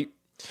right,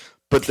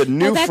 but the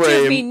new that frame,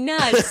 drove me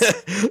nuts.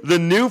 the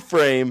new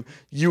frame,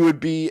 you would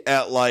be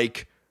at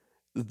like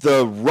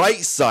the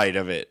right side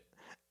of it.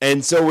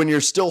 And so when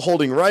you're still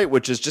holding right,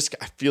 which is just,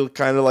 I feel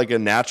kind of like a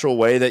natural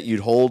way that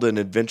you'd hold an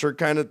adventure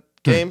kind of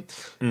game,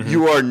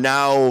 you are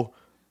now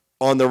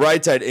on the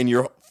right side and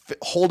you're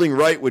holding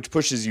right, which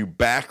pushes you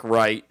back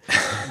right,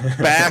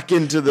 back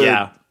into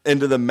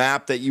the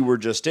map that you were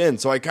just in.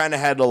 So I kind of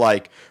had to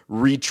like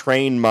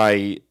retrain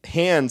my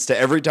hands to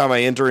every time I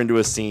enter into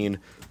a scene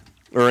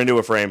or into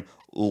a frame,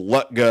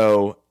 let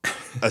go,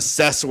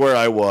 assess where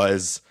I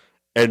was,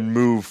 and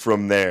move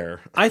from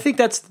there. I think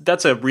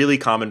that's a really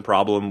common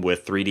problem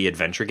with 3D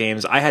adventure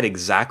games. I had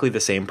exactly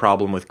the same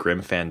problem with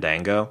Grim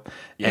Fandango.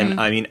 And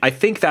I mean, I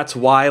think that's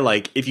why,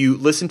 like, if you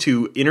listen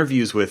to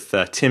interviews with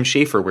Tim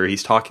Schafer where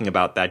he's talking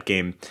about that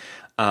game,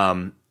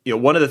 one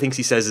of the things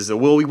he says is that,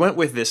 well, we went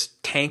with this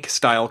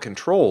tank-style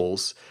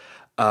controls,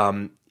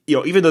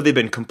 even though they've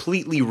been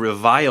completely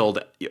reviled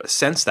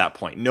since that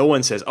point. No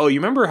one says, oh, you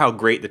remember how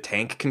great the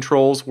tank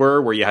controls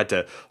were, where you had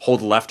to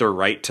hold left or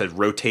right to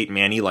rotate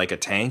Manny like a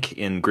tank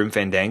in Grim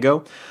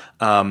Fandango?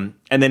 And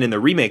then in the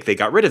remake, they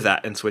got rid of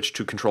that and switched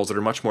to controls that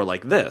are much more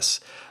like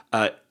this.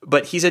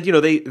 But he said,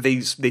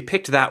 they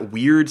picked that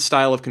weird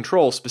style of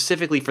control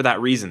specifically for that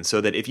reason,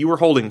 so that if you were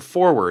holding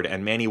forward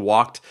and Manny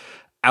walked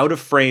out of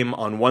frame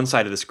on one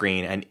side of the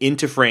screen and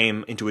into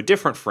a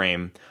different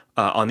frame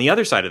on the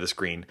other side of the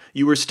screen,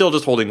 you were still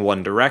just holding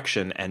one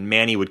direction, and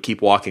Manny would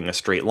keep walking a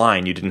straight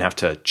line. You didn't have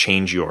to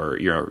change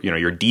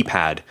your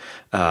D-pad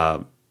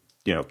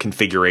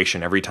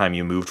configuration every time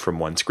you moved from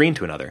one screen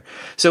to another.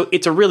 So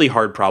it's a really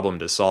hard problem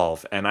to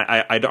solve, and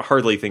I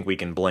hardly think we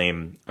can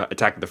blame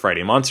Attack of the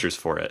Friday Monsters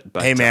for it.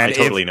 But hey man, I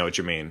totally know what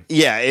you mean.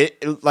 Yeah,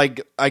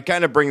 I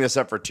kind of bring this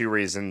up for 2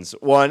 reasons.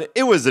 One,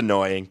 it was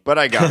annoying, but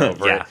I got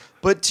over it.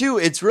 But 2,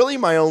 it's really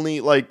my only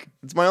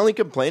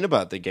complaint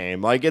about the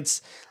game. Like,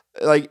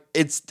 like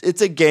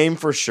it's a game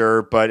for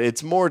sure, but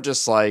it's more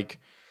just like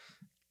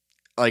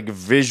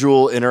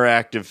visual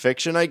interactive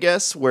fiction, I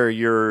guess, where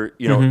you're,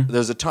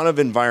 there's a ton of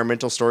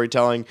environmental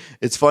storytelling.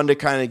 It's fun to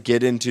kind of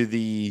get into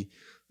the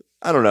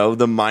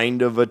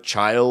mind of a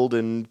child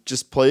and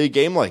just play a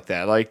game like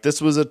that. Like,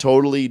 this was a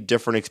totally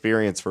different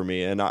experience for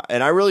me, and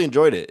I really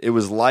enjoyed it. It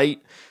was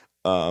light.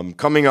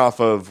 Coming off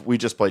of, we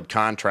just played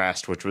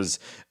Contrast, which was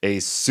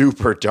a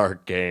super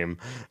dark game.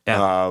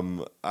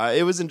 Yeah.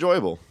 It was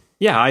enjoyable.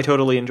 Yeah, I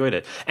totally enjoyed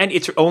it. And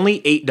it's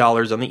only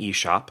 $8 on the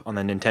eShop, on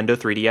the Nintendo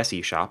 3DS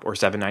eShop, or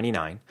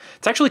 $7.99.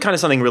 It's actually kind of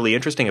something really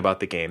interesting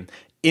about the game.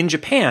 In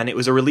Japan, it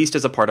was released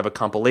as a part of a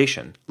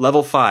compilation.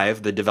 Level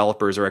 5, the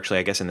developers, or actually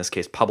I guess in this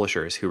case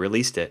publishers who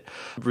released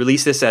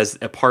this as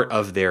a part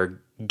of their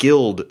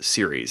Guild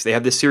series. They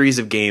have this series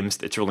of games,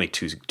 it's only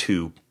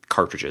two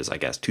cartridges, I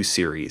guess, 2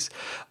 series,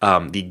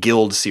 the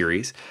Guild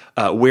series,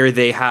 where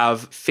they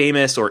have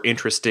famous or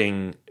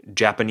interesting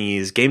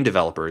Japanese game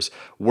developers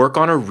work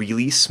on a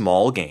really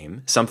small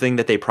game, something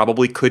that they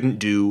probably couldn't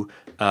do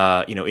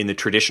in the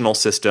traditional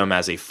system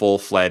as a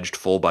full-fledged,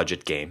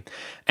 full-budget game.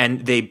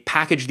 And they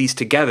package these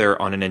together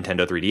on a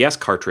Nintendo 3DS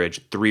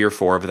cartridge, 3 or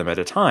 4 of them at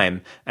a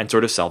time, and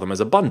sort of sell them as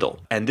a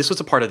bundle. And this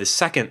was a part of the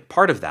second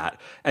part of that.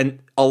 And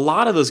a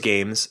lot of those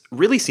games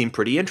really seem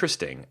pretty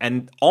interesting.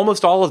 And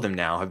almost all of them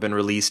now have been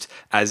released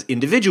as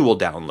individual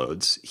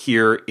downloads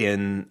here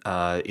in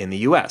the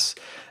US.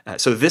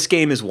 So this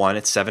game is one.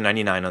 It's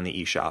 $7.99 on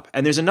the eShop.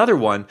 And there's another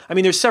one. I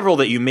mean, there's several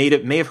that you may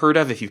have heard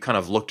of if you've kind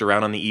of looked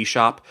around on the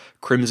eShop.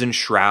 Crimson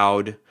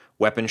Shroud,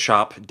 Weapon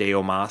Shop,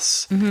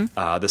 Deomas,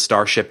 the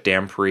Starship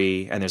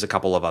Damprix, and there's a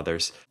couple of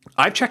others.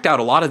 I've checked out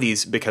a lot of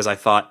these because I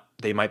thought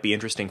they might be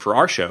interesting for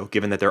our show,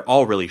 given that they're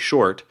all really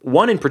short.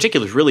 One in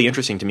particular is really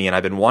interesting to me, and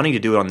I've been wanting to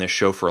do it on this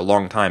show for a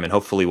long time, and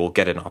hopefully we'll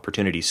get an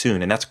opportunity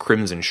soon, and that's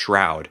Crimson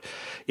Shroud.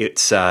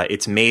 It's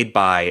made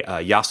by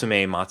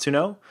Yasume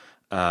Matsuno,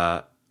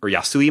 or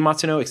Yasui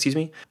Matsuno, excuse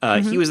me.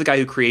 He was the guy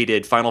who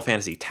created Final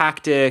Fantasy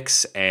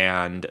Tactics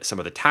and some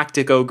of the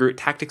Tactics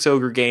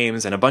Ogre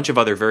games and a bunch of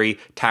other very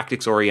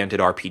tactics-oriented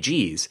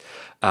RPGs.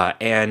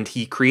 And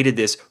he created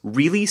this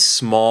really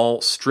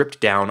small,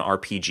 stripped-down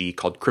RPG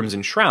called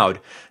Crimson Shroud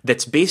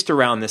that's based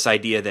around this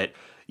idea that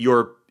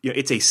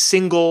it's a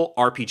single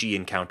RPG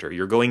encounter.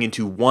 You're going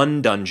into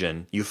one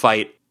dungeon, you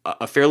fight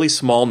a fairly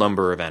small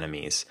number of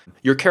enemies.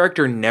 Your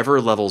character never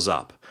levels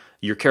up.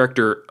 Your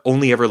character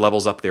only ever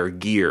levels up their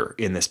gear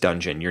in this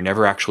dungeon. You're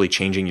never actually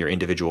changing your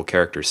individual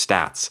character's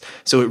stats.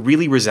 So it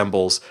really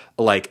resembles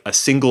like a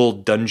single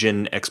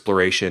dungeon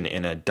exploration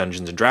in a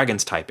Dungeons &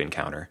 Dragons type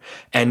encounter.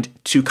 And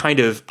to kind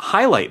of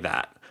highlight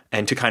that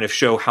and to kind of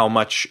show how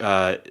much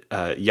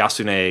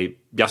Yasume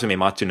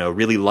Matsuno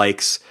really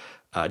likes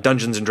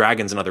Dungeons &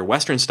 Dragons and other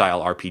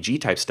Western-style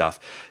RPG-type stuff,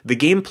 the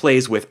game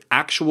plays with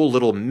actual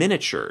little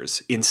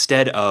miniatures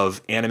instead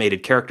of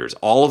animated characters.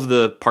 All of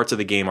the parts of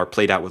the game are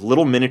played out with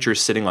little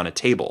miniatures sitting on a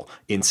table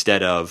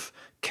instead of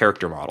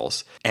character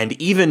models. And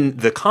even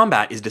the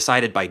combat is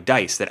decided by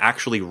dice that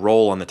actually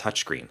roll on the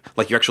touchscreen.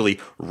 Like, you actually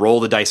roll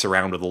the dice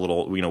around with a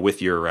little,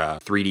 with your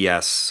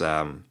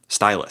 3DS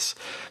stylus.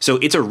 So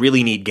it's a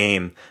really neat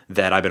game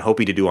that I've been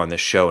hoping to do on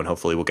this show, and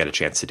hopefully we'll get a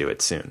chance to do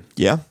it soon.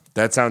 Yeah,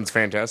 that sounds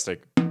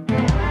fantastic.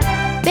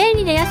 便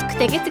利で安く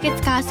て月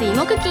々火水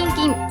木金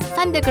金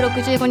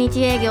365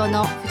日営業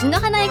の藤の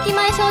花駅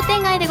前商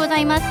店街でござ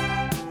います。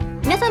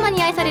皆様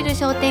に愛される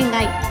商店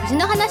街、藤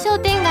の花商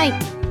店街。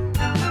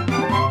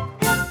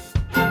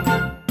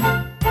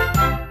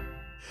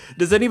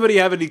 Does anybody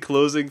have any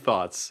closing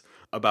thoughts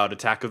about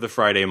Attack of the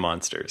Friday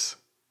Monsters?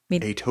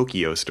 A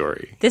Tokyo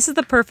Story. This is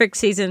the perfect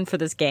season for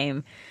this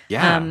game.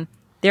 Yeah.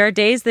 There are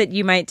days that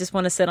you might just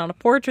want to sit on a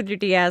porch with your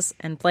DS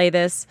and play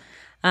this.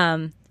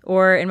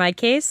 Or in my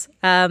case,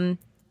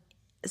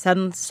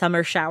 sudden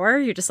summer shower.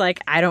 You're just like,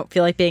 I don't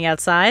feel like being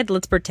outside.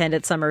 Let's pretend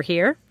it's summer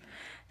here.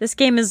 This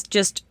game is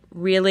just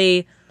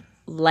really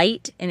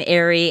light and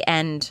airy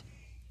and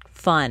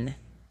fun.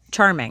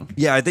 Charming.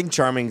 Yeah, I think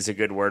charming is a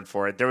good word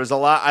for it. There was a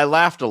lot. I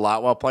laughed a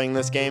lot while playing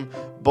this game,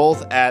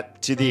 both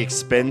to the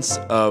expense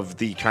of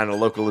the kind of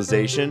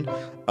localization,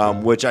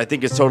 which I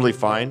think is totally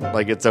fine.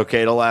 Like, it's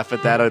okay to laugh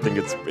at that. I think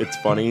it's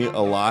funny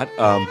a lot.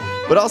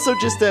 But also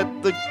just at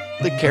the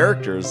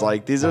characters.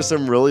 Like, these are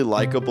some really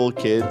likable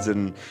kids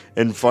and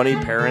funny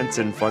parents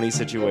and funny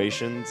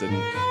situations. And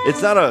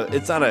it's not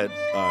a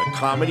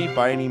comedy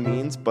by any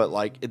means, but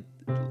like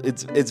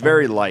it's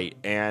very light.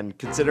 And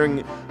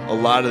considering a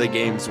lot of the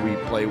games we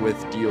play with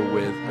deal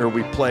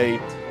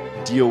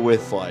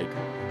with like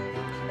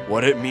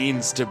what it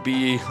means to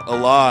be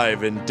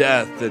alive and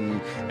death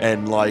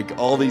and like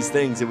all these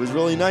things, it was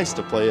really nice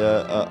to play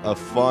a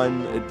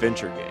fun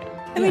adventure game.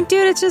 I mean,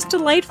 dude, it's just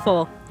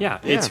delightful. Yeah,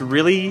 it's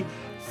really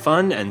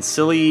fun and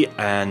silly,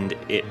 and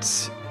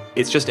it's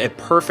just a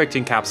perfect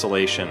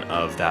encapsulation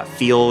of that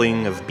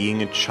feeling of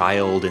being a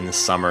child in the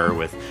summer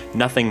with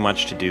nothing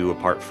much to do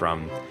apart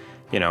from,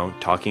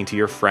 talking to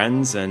your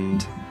friends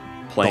and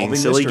playing Solving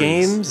silly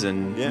mysteries. games.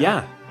 And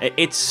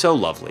it's so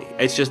lovely.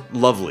 It's just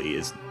lovely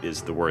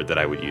is the word that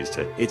I would use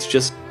to. It's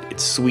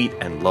sweet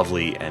and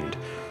lovely and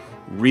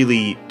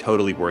really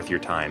totally worth your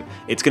time.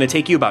 It's going to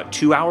take you about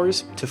 2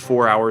 hours to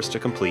 4 hours to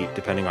complete,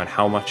 depending on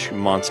how much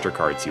monster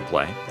cards you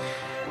play.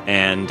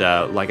 And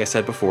like I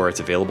said before, it's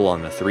available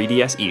on the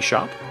 3DS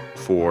eShop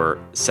for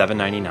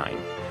 $7.99.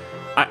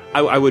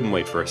 I wouldn't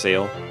wait for a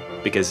sale,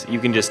 because you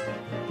can just,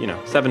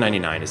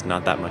 $7.99 is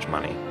not that much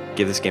money.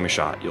 Give this game a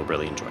shot. You'll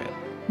really enjoy it.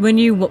 When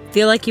you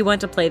feel like you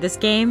want to play this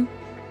game,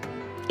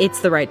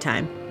 it's the right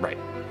time. Right.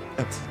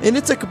 And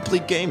it's a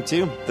complete game,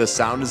 too. The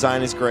sound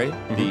design is great.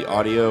 The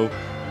audio,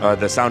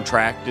 the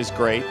soundtrack is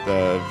great.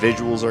 The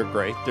visuals are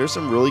great. There's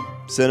some really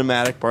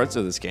cinematic parts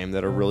of this game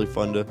that are really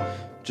fun to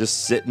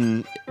just sit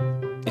and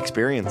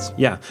experience.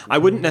 Yeah, I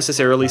wouldn't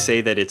necessarily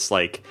say that it's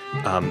like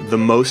the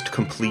most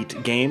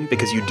complete game,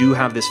 because you do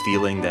have this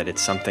feeling that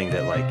it's something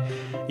that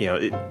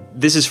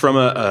this is from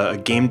a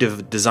game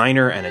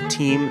designer and a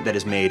team that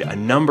has made a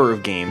number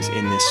of games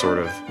in this sort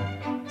of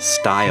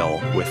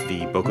style with the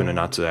Boku no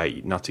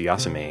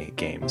Natsuyasime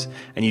games.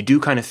 And you do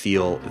kind of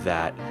feel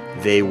that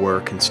they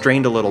were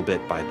constrained a little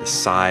bit by the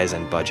size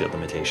and budget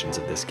limitations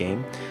of this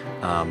game,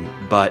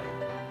 but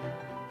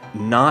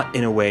not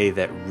in a way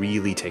that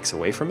really takes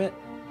away from it.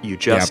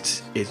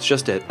 It's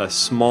just a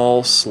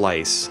small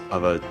slice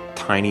of a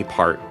tiny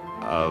part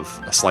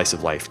of a slice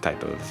of life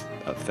type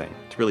of thing.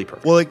 It's really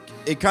perfect. Well,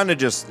 it kind of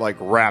just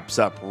wraps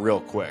up real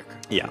quick.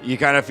 Yeah. You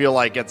kind of feel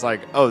like it's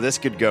this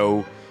could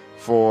go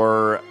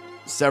for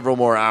several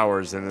more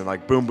hours, and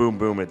then boom, boom,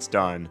 boom, it's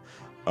done.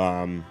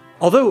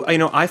 Although,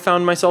 I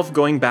found myself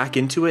going back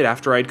into it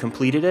after I'd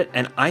completed it,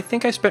 and I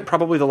think I spent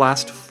probably the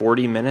last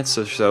 40 minutes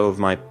or so of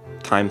my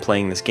time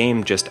playing this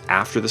game just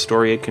after the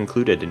story had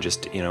concluded, and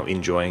just,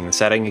 enjoying the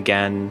setting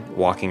again,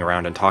 walking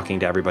around and talking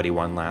to everybody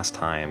one last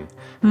time,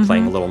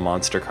 playing little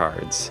monster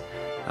cards.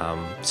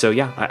 So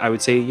yeah, I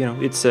would say,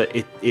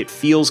 it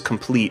feels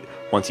complete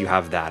once you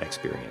have that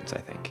experience, I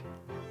think.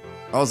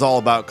 I was all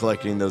about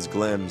collecting those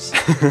glims.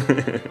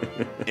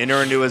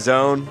 Enter into a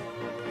zone,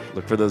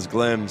 look for those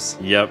glims.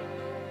 Yep.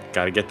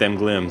 Gotta get them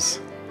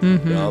glims.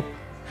 Yep.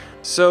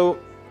 So,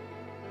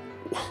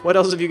 what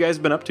else have you guys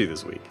been up to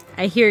this week?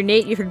 I hear,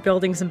 Nate, you're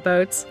building some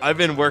boats. I've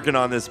been working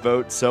on this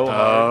boat so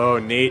hard. Oh,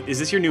 Nate, is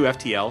this your new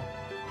FTL?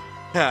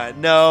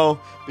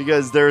 No,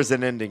 because there's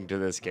an ending to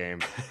this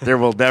game. There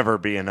will never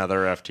be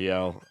another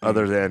FTL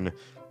other than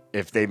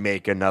if they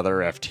make another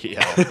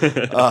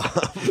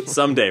FTL.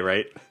 Someday,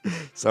 right?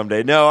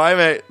 Someday. No,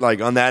 I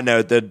mean, on that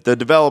note, the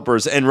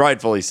developers, and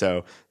rightfully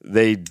so,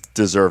 they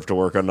deserve to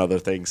work on other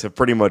things, have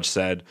pretty much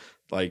said,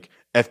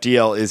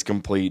 FTL is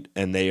complete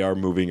and they are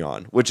moving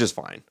on, which is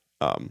fine.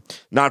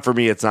 Not for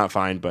me, it's not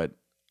fine, but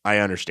I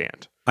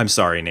understand. I'm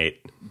sorry,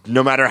 Nate.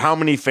 No matter how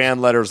many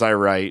fan letters I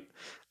write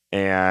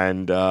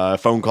and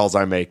phone calls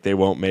I make, they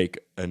won't make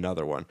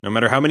another one. No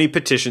matter how many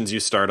petitions you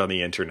start on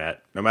the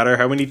internet, no matter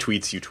how many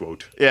tweets you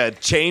quote. Yeah,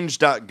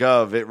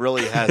 change.gov, it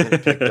really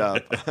hasn't picked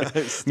up.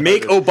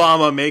 Make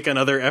Obama make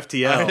another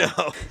FTL. I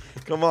know.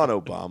 Come on,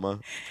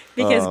 Obama.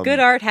 Because good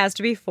art has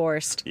to be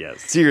forced.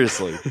 Yes.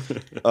 Seriously.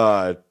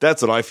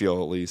 That's what I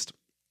feel, at least.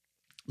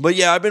 But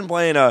yeah, I've been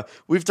playing,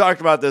 we've talked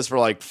about this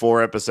for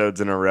 4 episodes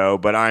in a row,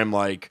 but I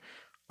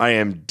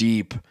am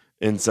deep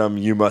in some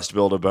You Must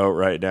Build a Boat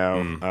right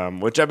now,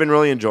 which I've been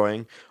really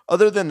enjoying.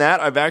 Other than that,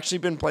 I've actually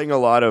been playing a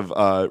lot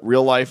of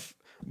real-life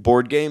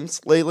board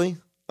games lately,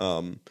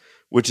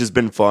 which has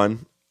been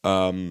fun.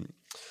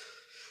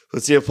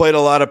 Let's see, I've played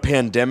a lot of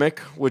Pandemic,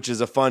 which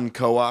is a fun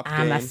co-op game.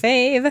 I'm a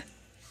fave.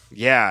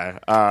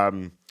 Yeah.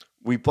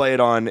 We play it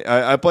on...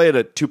 I play it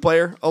at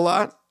 2-player a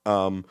lot,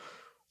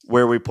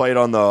 where we play it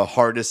on the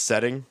hardest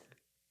setting,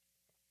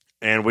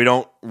 and we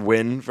don't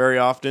win very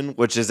often,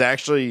 which is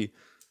actually...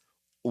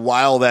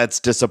 While that's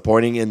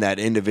disappointing in that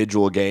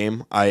individual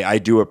game, I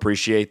do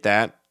appreciate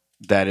that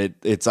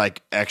it's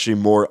actually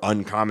more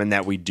uncommon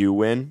that we do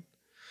win.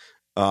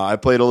 I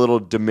played a little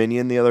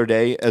Dominion the other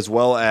day, as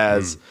well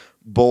as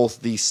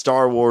both the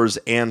Star Wars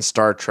and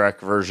Star Trek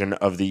version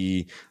of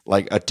the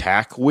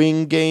Attack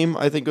Wing game,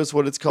 I think is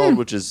what it's called,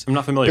 which is I'm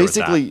not familiar with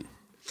that.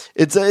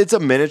 It's a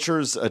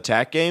miniatures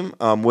attack game,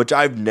 which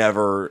I've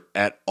never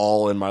at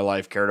all in my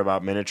life cared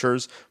about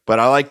miniatures, but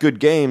I like good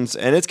games,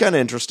 and it's kind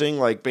of interesting.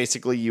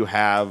 Basically you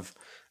have,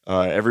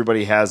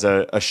 everybody has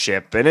a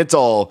ship, and it's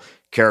all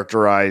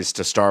characterized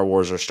to Star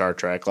Wars or Star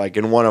Trek.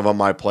 In one of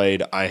them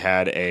I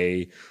had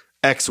a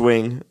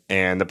X-Wing,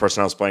 and the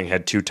person I was playing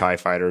had 2 TIE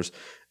fighters,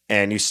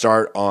 and you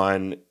start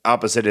on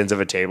opposite ends of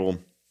a table,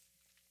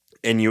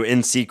 and you,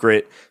 in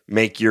secret,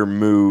 make your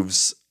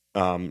moves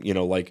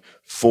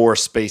 4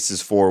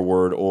 spaces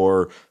forward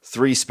or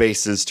 3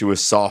 spaces to a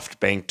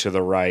soft bank to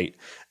the right.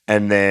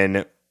 And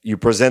then you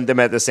present them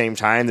at the same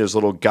time. There's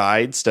little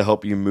guides to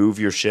help you move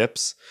your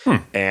ships.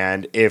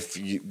 And if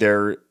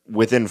they're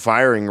within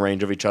firing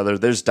range of each other,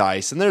 there's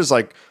dice. And there's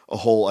a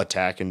whole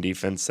attack and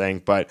defense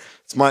thing. But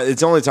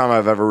it's the only time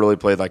I've ever really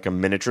played a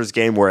miniatures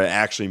game where it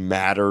actually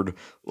mattered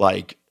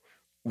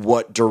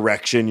what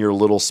direction your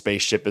little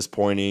spaceship is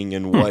pointing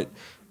and what...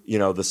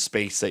 the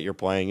space that you're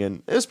playing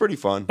in. It was pretty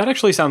fun. That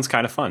actually sounds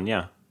kind of fun,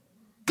 yeah.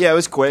 Yeah, it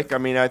was quick. I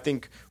mean, I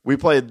think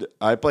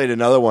I played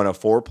another one, a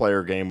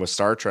 4-player game with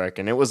Star Trek,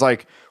 and it was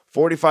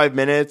 45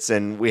 minutes,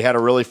 and we had a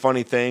really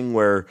funny thing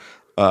where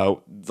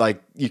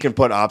like you can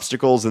put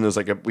obstacles, and there's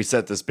like we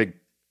set this big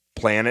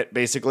planet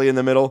basically in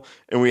the middle,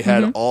 and we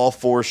had all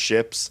 4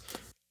 ships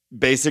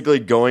basically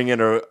going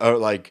in a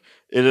like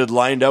it had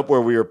lined up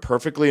where we were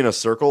perfectly in a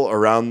circle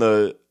around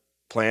the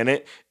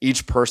planet,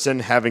 each person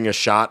having a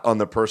shot on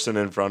the person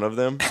in front of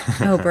them.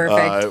 Oh,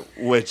 perfect.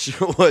 Which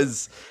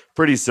was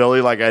pretty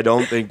silly. Like, I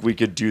don't think we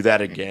could do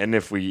that again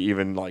if we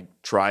even like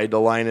tried to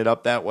line it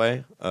up that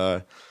way.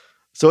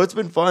 So it's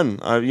been fun.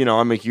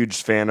 I'm a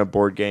huge fan of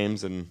board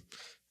games and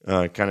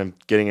kind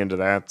of getting into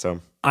that.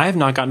 So I have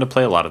not gotten to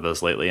play a lot of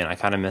those lately, and I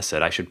kind of miss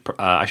it. I should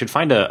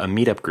find a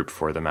meetup group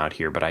for them out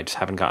here, but I just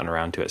haven't gotten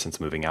around to it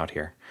since moving out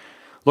here.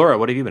 Laura,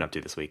 what have you been up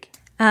to this week?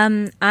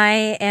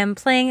 I am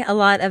playing a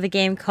lot of a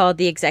game called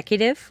The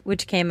Executive,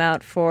 which came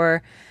out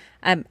for...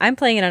 I'm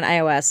playing it on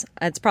iOS.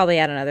 It's probably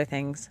out on other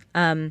things.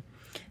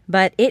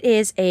 But it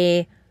is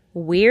a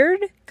weird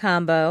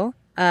combo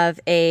of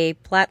a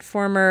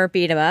platformer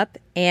beat 'em up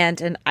and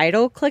an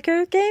idol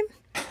clicker game.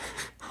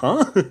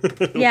 Huh?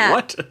 Yeah.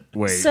 What?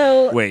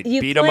 Wait,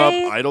 you beat 'em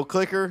play- up idol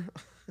clicker?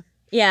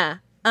 Yeah.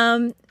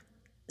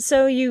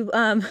 So you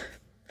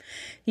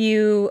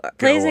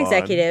play as an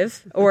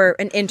executive or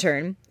an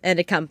intern at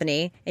a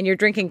company, and you're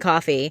drinking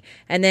coffee,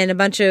 and then a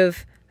bunch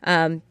of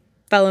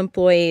fellow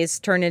employees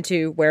turn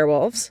into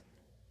werewolves.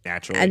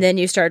 Naturally. And then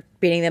you start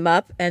beating them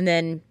up, and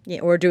then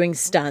or doing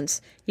stunts.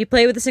 You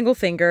play with a single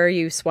finger.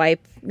 You swipe,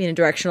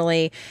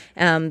 directionally.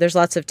 There's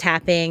lots of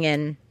tapping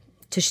and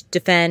to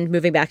defend,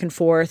 moving back and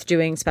forth,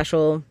 doing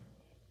special,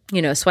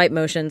 swipe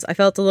motions. I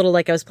felt a little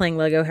like I was playing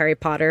Lego Harry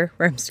Potter,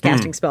 where I'm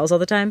casting spells all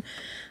the time.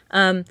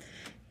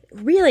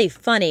 Really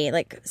funny.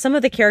 Like, some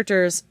of the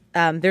characters,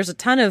 there's a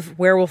ton of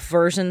werewolf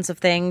versions of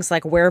things,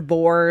 like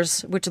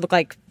wereboars, which look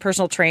like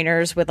personal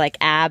trainers with like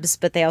abs,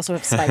 but they also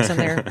have spikes on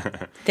their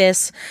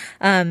fists.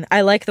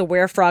 I like the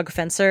werefrog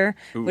fencer,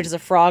 which is a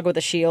frog with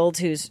a shield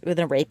who's with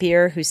a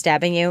rapier who's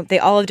stabbing you. They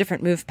all have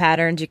different move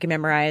patterns you can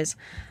memorize.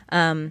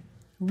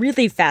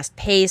 Really fast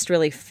paced,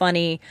 really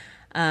funny,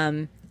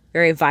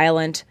 very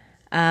violent.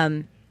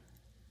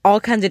 All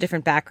kinds of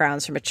different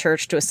backgrounds, from a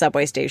church to a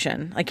subway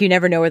station. Like, you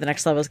never know where the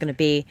next level is going to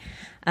be.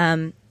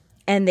 And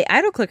the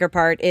idol clicker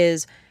part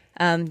is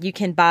you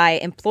can buy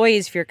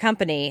employees for your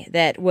company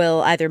that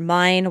will either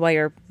mine while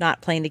you're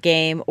not playing the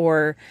game,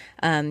 or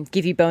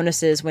give you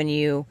bonuses when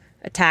you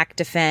attack,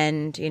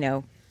 defend,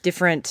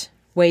 different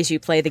ways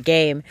you play the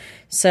game.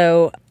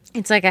 So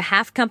it's like a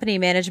half company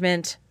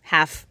management,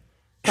 half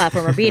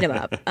platformer beat 'em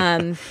up.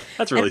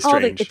 That's really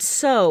strange. It's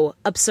so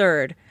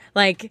absurd.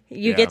 Like,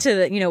 you get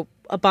to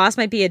a boss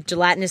might be a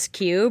gelatinous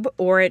cube,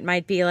 or it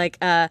might be like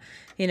a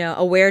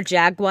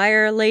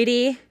were-jaguar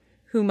lady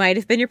who might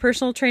have been your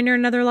personal trainer in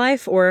another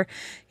life, or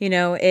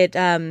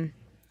there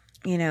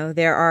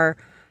are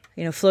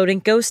floating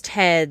ghost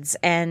heads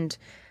and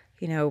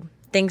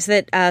things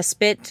that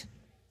spit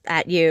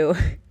at you,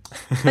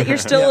 but you're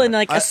still in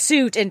like a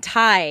suit and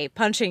tie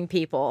punching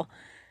people.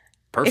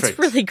 Perfect. It's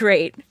really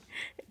great.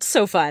 It's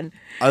so fun.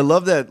 I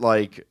love that,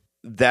 like,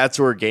 that's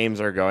where games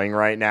are going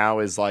right now,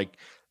 is like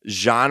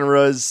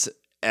genres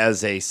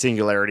as a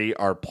singularity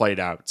are played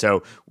out.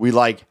 So we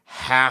like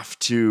have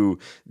to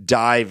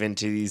dive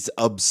into these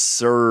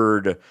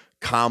absurd,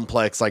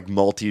 complex, like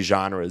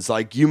multi-genres.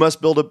 Like, you must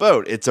build a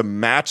boat. It's a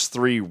match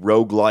 3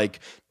 roguelike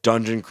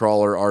dungeon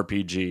crawler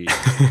RPG.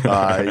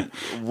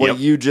 What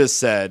you just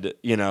said,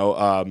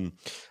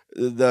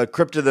 the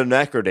Crypt of the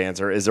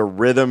Necrodancer is a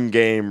rhythm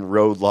game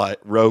roguelike,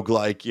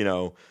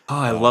 Oh,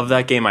 I love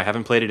that game. I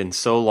haven't played it in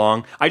so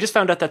long. I just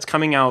found out that's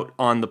coming out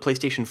on the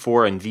PlayStation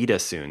 4 and Vita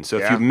soon. So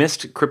if you've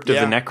missed Crypt of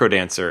the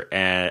Necrodancer,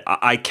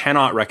 I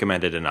cannot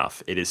recommend it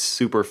enough. It is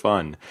super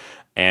fun.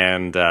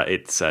 And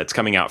it's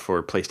coming out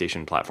for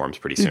PlayStation platforms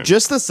pretty soon.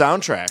 Just the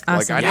soundtrack.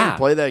 Awesome. Like, I didn't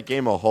play that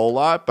game a whole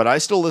lot, but I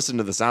still listen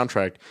to the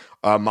soundtrack.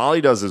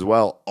 Molly does as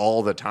well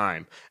all the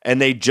time. And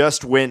they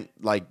just went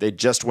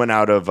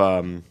out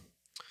of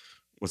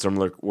what's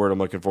the word I'm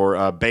looking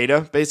for?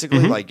 Beta, basically.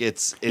 Mm-hmm. Like,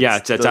 it's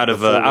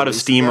out of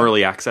Steam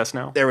Early Access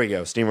now. There we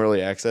go, Steam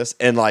Early Access,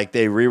 and like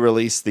they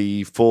re-released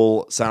the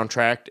full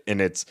soundtrack, and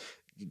it's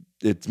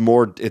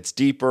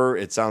deeper.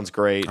 It sounds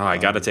great. Oh, I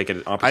got to take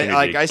an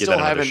opportunity to give that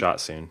another shot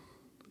soon.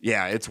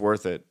 Yeah, it's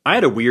worth it. I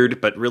had a weird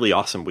but really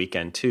awesome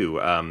weekend too.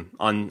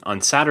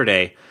 On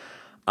Saturday,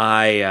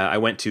 I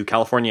went to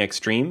California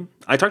Extreme.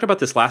 I talked about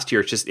this last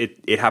year. It's just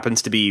it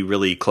happens to be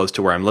really close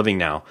to where I'm living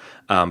now.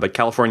 But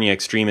California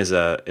Extreme is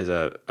a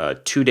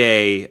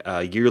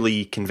 2-day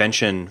yearly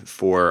convention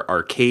for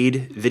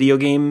arcade video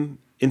game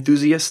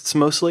enthusiasts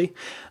mostly.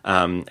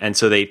 And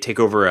so they take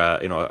over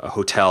a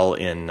hotel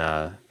in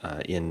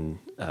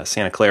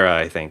Santa Clara,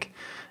 I think,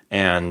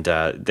 and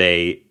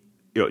they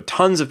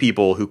tons of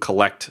people who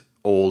collect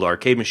old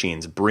arcade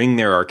machines bring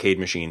their arcade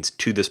machines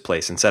to this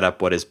place and set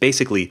up what is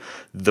basically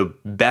the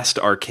best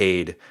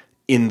arcade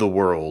in the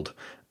world.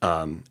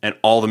 And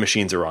all the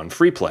machines are on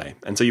free play.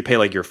 And so you pay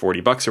like your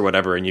 $40 or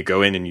whatever, and you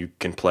go in and you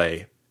can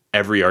play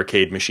every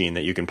arcade machine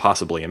that you can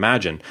possibly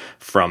imagine,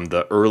 from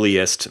the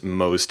earliest,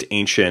 most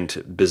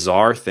ancient,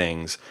 bizarre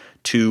things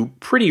to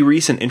pretty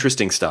recent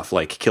interesting stuff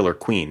like Killer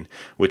Queen,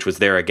 which was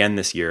there again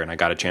this year, and I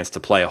got a chance to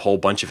play a whole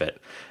bunch of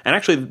it. And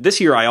actually, this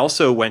year I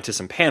also went to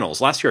some panels.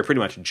 Last year I pretty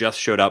much just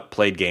showed up,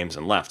 played games,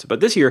 and left.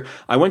 But this year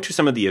I went to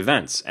some of the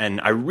events, and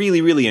I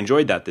really, really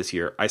enjoyed that this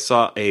year. I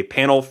saw a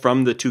panel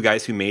from the two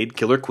guys who made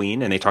Killer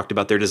Queen, and they talked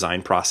about their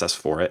design process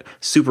for it.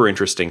 Super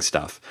interesting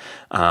stuff.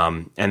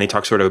 And they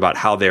talked sort of about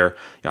how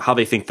how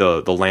they think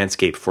the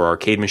landscape for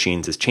arcade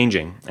machines is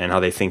changing, and how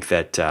they think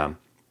that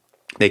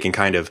they can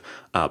kind of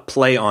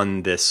play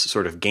on this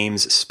sort of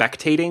games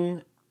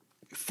spectating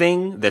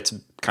thing that's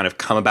kind of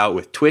come about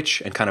with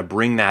Twitch, and kind of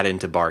bring that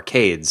into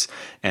barcades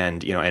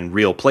and and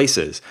real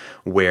places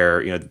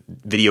where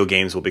video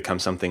games will become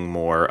something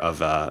more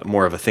of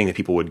a thing that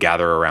people would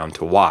gather around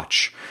to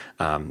watch.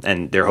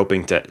 And they're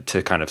hoping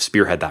to kind of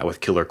spearhead that with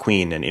Killer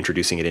Queen and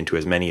introducing it into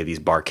as many of these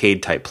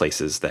barcade type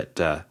places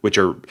that which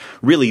are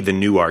really the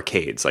new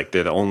arcades. Like,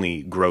 they're the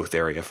only growth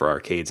area for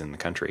arcades in the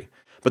country.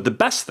 But the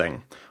best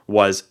thing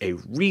was a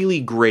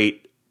really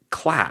great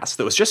class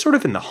that was just sort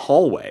of in the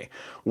hallway,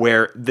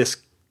 where this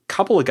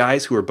couple of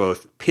guys who are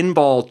both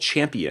pinball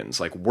champions,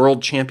 like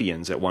world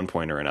champions at one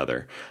point or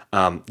another,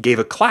 gave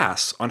a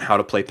class on how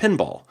to play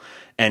pinball.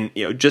 And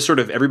just sort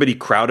of everybody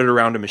crowded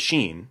around a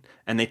machine,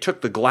 and they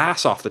took the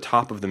glass off the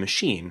top of the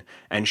machine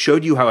and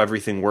showed you how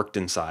everything worked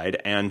inside,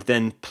 and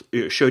then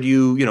showed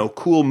you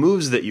cool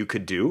moves that you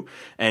could do,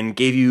 and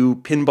gave you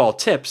pinball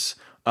tips.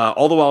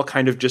 All the while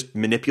kind of just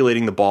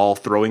manipulating the ball,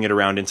 throwing it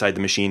around inside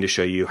the machine to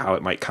show you how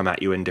it might come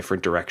at you in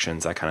different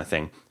directions, that kind of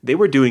thing. They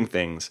were doing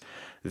things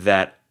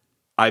that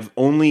I've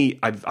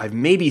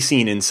maybe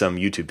seen in some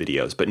YouTube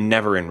videos, but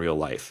never in real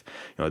life.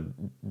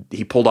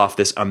 He pulled off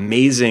this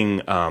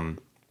amazing, I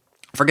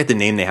forget the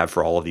name they have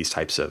for all of these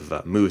types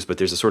of moves, but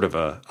there's a sort of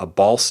a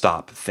ball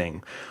stop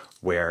thing,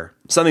 where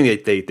something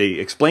that they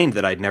explained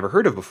that I'd never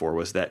heard of before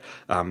was that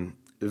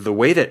the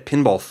way that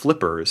pinball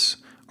flippers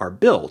are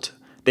built,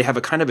 they have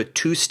a kind of a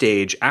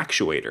two-stage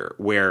actuator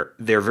where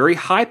they're very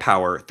high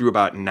power through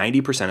about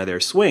 90% of their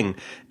swing,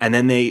 and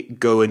then they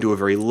go into a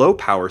very low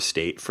power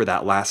state for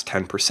that last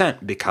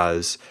 10%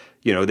 because,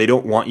 they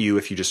don't want you,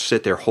 if you just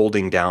sit there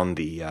holding down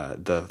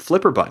the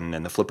flipper button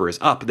and the flipper is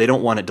up, they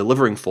don't want it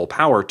delivering full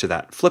power to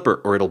that flipper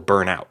or it'll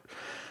burn out.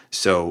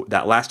 So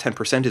that last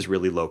 10% is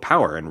really low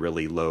power and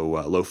really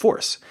low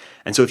force.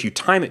 And so if you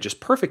time it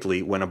just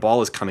perfectly when a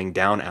ball is coming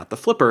down at the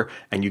flipper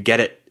and you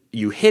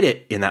hit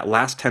it in that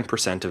last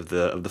 10% of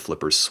the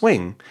flipper's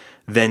swing,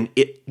 then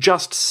it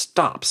just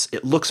stops.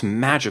 It looks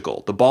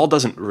magical. The ball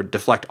doesn't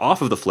deflect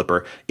off of the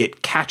flipper.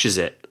 It catches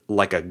it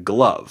like a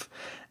glove.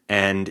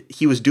 And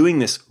he was doing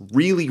this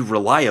really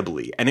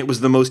reliably, and it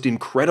was the most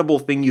incredible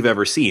thing you've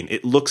ever seen.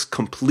 It looks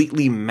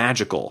completely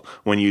magical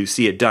when you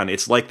see it done.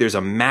 It's like there's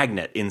a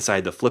magnet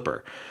inside the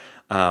flipper.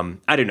 I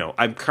don't know.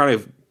 I'm kind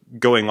of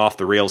going off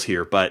the rails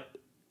here, but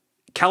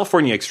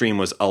California Extreme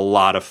was a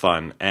lot of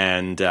fun,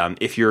 and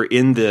if you're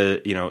in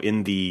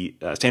the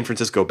San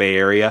Francisco Bay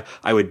Area,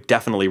 I would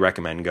definitely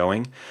recommend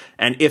going.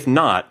 And if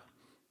not,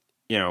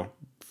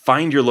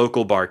 find your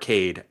local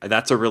barcade.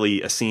 That's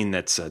a scene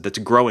that's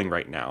growing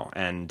right now,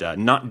 and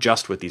not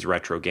just with these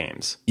retro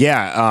games.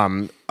 Yeah,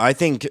 I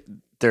think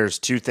there's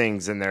two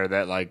things in there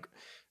that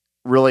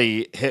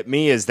really hit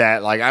me. Is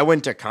that I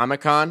went to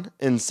Comic-Con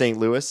in St.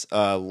 Louis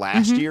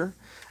last year,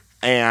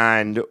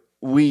 and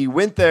we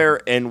went there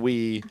and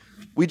we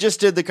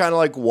just did the kind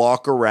of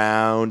walk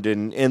around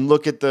and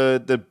look at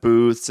the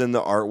booths and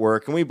the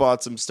artwork, and we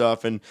bought some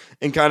stuff and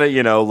kind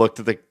of, looked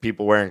at the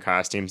people wearing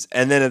costumes.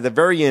 And then at the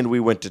very end, we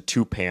went to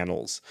two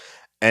panels,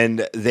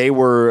 and they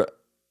were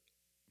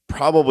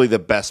probably the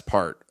best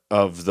part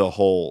of the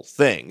whole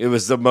thing. It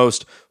was the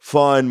most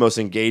fun, most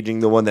engaging.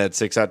 The one that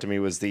sticks out to me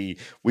was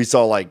we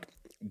saw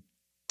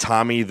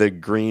Tommy the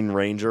Green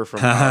Ranger from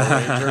Power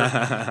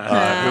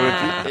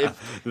Ranger.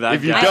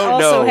 If you don't know, I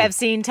also have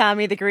seen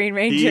Tommy the Green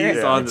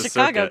Ranger on at the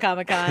Chicago circuit.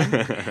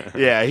 Comic-Con.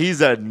 Yeah, he's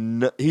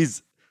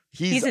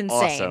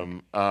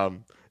insane.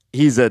 Awesome.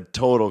 He's a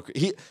total.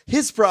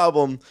 His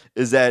problem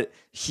is that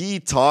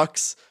he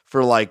talks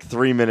for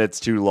 3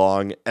 minutes too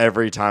long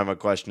every time a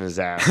question is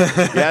asked.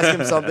 You ask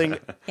him something,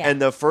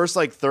 and the first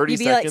 30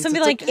 seconds,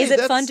 something "Is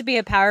it fun to be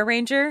a Power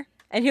Ranger?"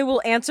 And he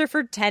will answer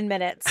for 10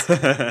 minutes.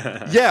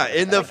 Yeah,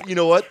 and you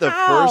know what? The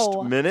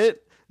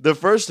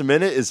first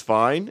minute is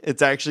fine.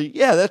 It's actually,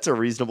 that's a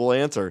reasonable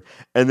answer.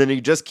 And then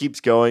he just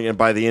keeps going, and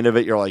by the end of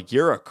it, you're like,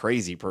 you're a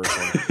crazy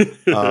person.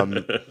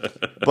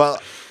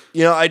 But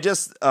I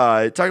just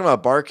talking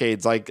about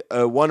barcades,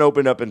 one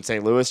opened up in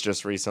St. Louis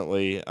just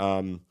recently.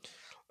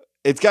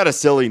 It's got a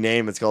silly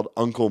name. It's called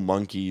Uncle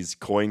Monkey's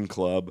Coin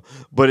Club,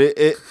 but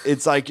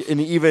it's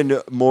an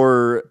even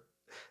more.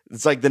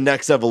 It's the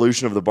next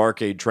evolution of the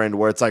barcade trend,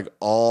 where it's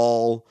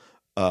all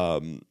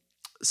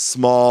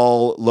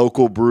small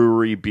local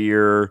brewery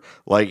beer,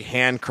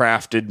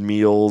 handcrafted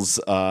meals,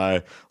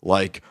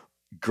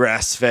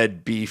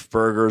 grass-fed beef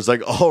burgers,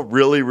 all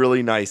really,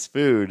 really nice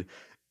food,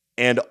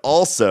 and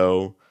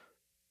also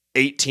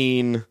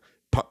 18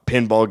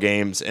 pinball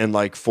games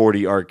and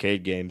 40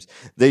 arcade games.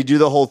 They do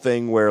the whole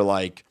thing where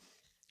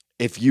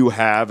if you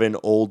have an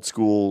old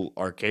school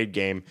arcade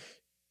game,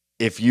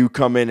 if you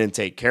come in and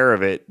take care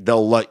of it,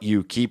 they'll let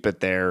you keep it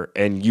there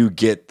and you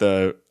get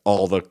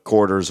all the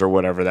quarters or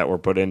whatever that were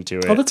put into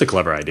it. Oh, that's a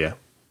clever idea.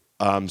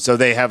 So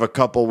they have a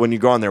couple, when you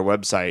go on their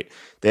website,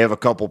 they have a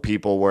couple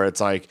people where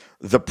it's like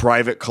the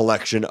private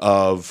collection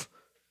of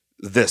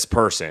this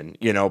person,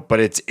 but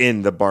it's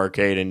in the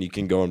barcade and you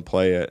can go and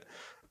play it.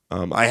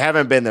 I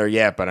haven't been there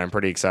yet, but I'm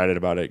pretty excited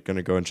about it. Going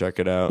to go and check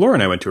it out. Laura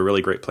and I went to a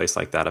really great place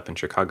like that up in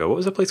Chicago. What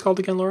was the place called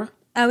again, Laura?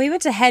 We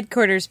went to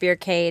Headquarters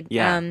Beercade.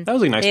 Yeah, that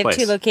was a nice place.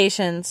 They have 2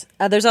 locations.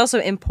 There's also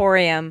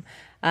Emporium,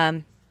 Pour,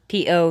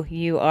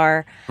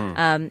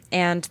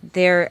 and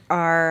there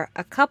are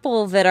a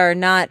couple that are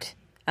not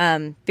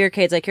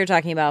beercades like you're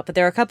talking about, but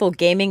there are a couple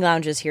gaming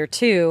lounges here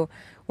too,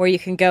 where you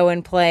can go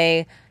and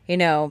play,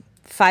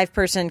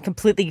 5-person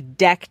completely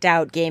decked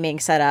out gaming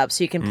setup,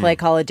 so you can play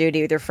Call of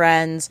Duty with your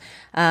friends.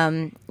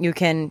 You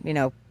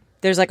can,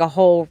 there's like a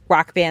whole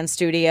Rock Band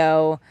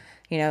studio,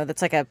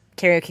 that's like a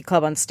karaoke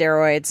club on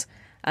steroids.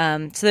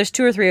 So there's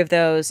 2 or 3 of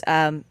those.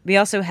 We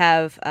also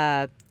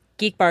have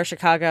Geek Bar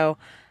Chicago,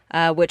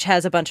 which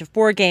has a bunch of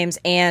board games,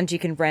 and you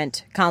can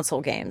rent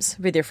console games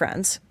with your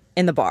friends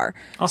in the bar.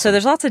 Awesome. So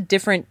there's lots of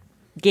different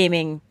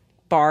gaming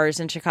bars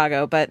in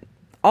Chicago, but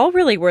all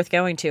really worth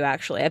going to,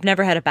 actually. I've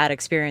never had a bad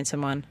experience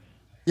in one.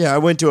 Yeah, I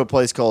went to a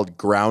place called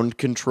Ground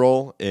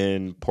Control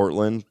in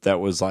Portland that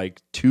was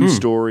like 2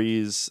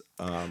 stories.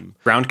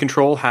 Ground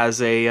Control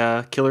has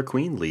a Killer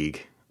Queen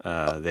League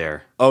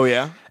there. Oh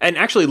yeah, and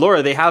actually,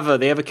 Laura, they have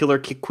a Killer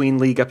Queen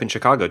League up in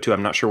Chicago too.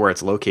 I'm not sure where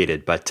it's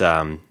located, but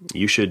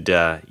you should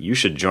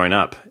join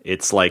up.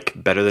 It's like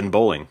better than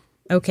bowling.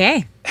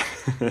 Okay,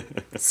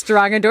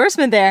 strong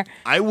endorsement there.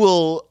 I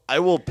will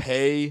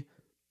pay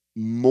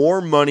more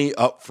money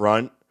up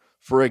front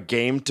for a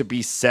game to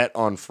be set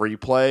on free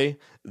play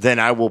than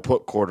I will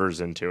put quarters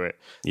into it.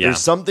 Yeah.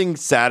 There's something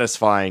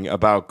satisfying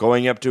about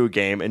going up to a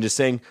game and just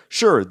saying,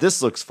 sure,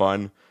 this looks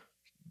fun.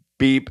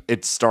 Beep,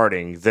 it's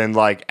starting, than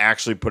like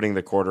actually putting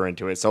the quarter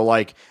into it. So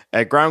like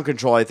at Ground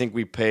Control, I think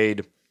we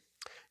paid,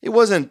 it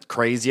wasn't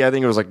crazy. I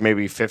think it was like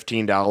maybe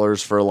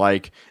 $15 for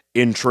like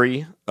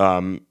entry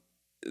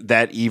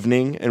that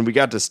evening. And we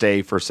got to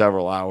stay for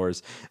several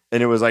hours.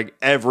 And it was like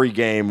every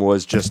game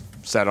was just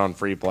set on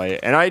free play.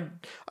 And I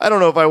don't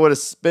know if I would have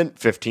spent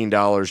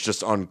 $15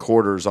 just on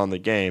quarters on the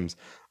games.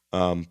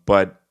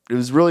 But it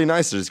was really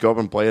nice to just go up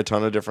and play a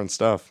ton of different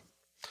stuff.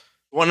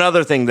 One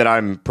other thing that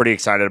I'm pretty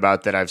excited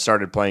about that I've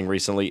started playing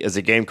recently is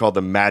a game called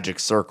The Magic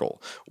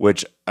Circle,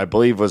 which I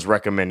believe was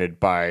recommended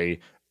by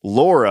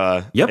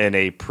Laura in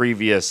a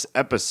previous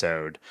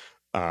episode.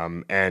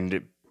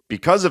 And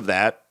because of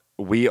that,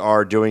 we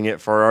are doing it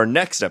for our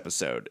next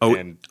episode. Oh,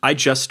 and I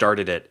just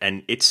started it,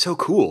 and it's so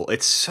cool.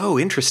 It's so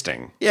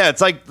interesting. Yeah, it's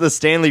like the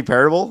Stanley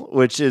Parable,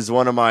 which is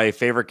one of my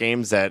favorite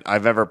games that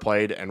I've ever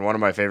played and one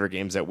of my favorite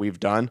games that we've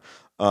done.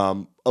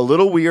 A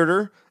little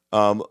weirder,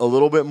 a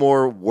little bit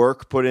more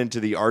work put into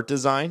the art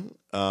design.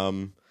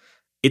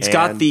 It's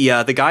got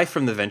the guy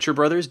from the Venture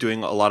Brothers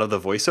doing a lot of the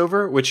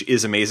voiceover, which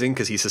is amazing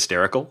because he's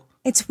hysterical.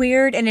 It's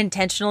weird and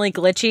intentionally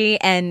glitchy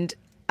and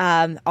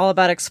all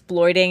about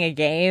exploiting a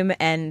game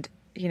and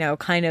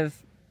kind of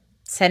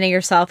setting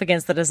yourself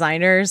against the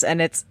designers, and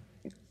it's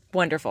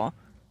wonderful.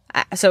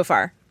 So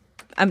far,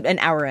 I'm an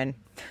hour in.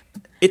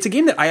 It's a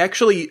game that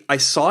I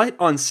saw it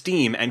on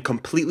Steam and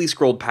completely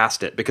scrolled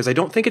past it because I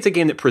don't think it's a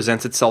game that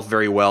presents itself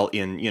very well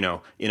in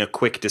a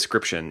quick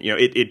description.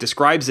 It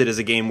describes it as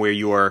a game where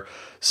you are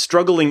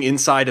struggling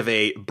inside of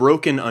a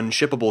broken,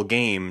 unshippable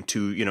game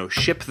to,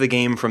 ship the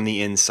game from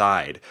the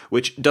inside,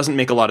 which doesn't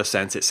make a lot of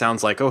sense. It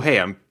sounds like, oh, hey,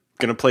 I'm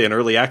going to play an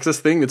early access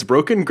thing that's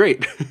broken.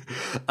 Great.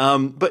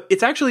 But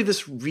it's actually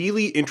this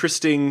really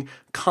interesting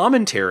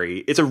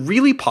commentary. It's a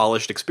really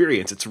polished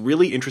experience. It's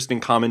really interesting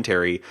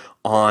commentary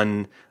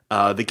on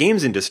the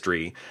games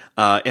industry.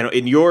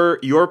 And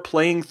you're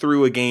playing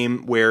through a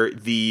game where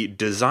the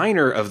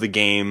designer of the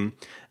game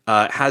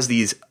has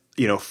these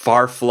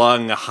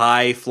far-flung,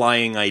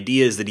 high-flying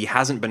ideas that he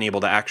hasn't been able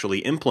to actually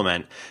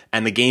implement,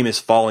 and the game is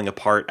falling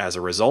apart as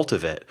a result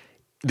of it.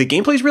 The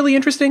gameplay is really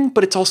interesting,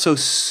 but it's also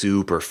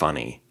super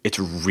funny. It's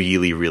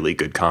really, really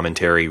good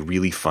commentary,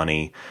 really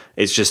funny.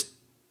 It's just,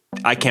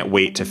 I can't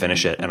wait to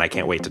finish it, and I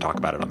can't wait to talk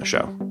about it on the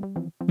show.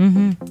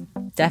 Mm-hmm.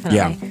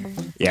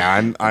 Definitely.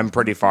 Yeah, I'm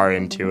pretty far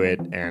into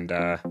it, and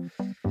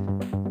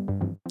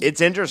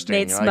it's interesting.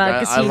 Nate's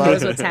smug because he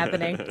knows what's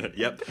happening.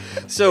 Yep.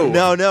 So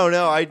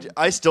no.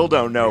 I still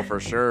don't know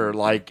for sure.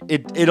 Like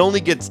it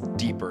only gets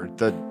deeper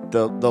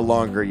the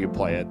longer you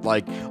play it.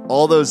 Like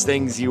all those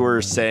things you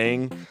were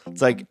saying,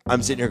 it's like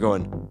I'm sitting here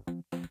going,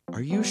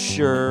 "Are you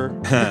sure?"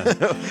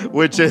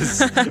 which is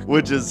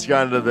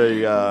kind of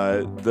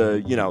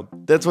the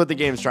that's what the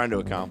game's trying to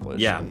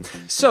accomplish. Yeah.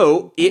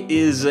 So it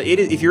is.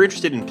 If you're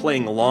interested in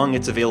playing along,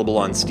 it's available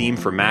on Steam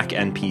for Mac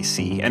and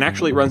PC, and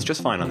actually it runs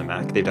just fine on the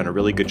Mac. They've done a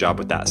really good job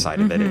with that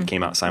side of it. It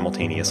came out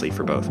simultaneously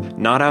for both.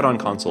 Not out on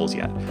consoles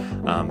yet,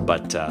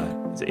 but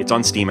It's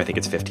on Steam. I think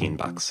it's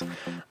 $15.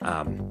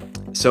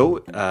 So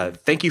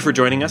thank you for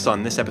joining us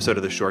on this episode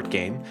of The Short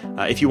Game.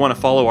 If you want to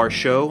follow our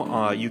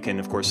show, you can,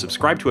 of course,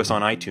 subscribe to us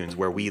on iTunes,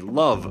 where we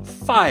love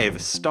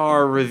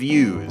 5-star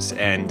reviews,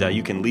 and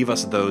you can leave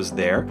us those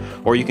there,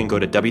 or you can go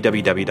to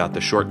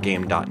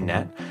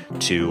www.theshortgame.net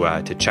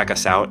to check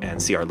us out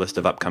and see our list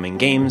of upcoming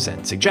games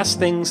and suggest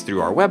things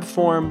through our web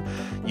form.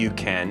 You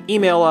can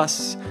email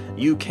us.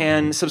 You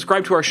can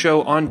subscribe to our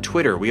show on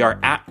Twitter. We are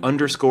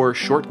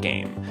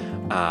 @_shortgame.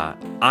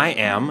 I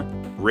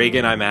am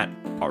Reagan. I'm at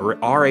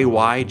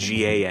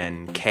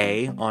RAYGANK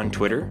on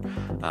Twitter.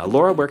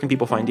 Laura, where can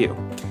people find you?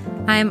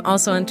 I'm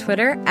also on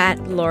Twitter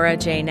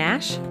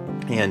 @LauraJNash.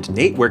 And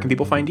Nate, where can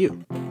people find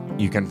you?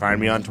 You can find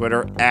me on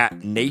Twitter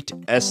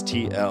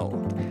 @NateSTL.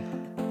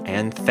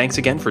 And thanks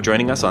again for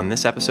joining us on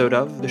this episode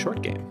of The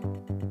Short Game.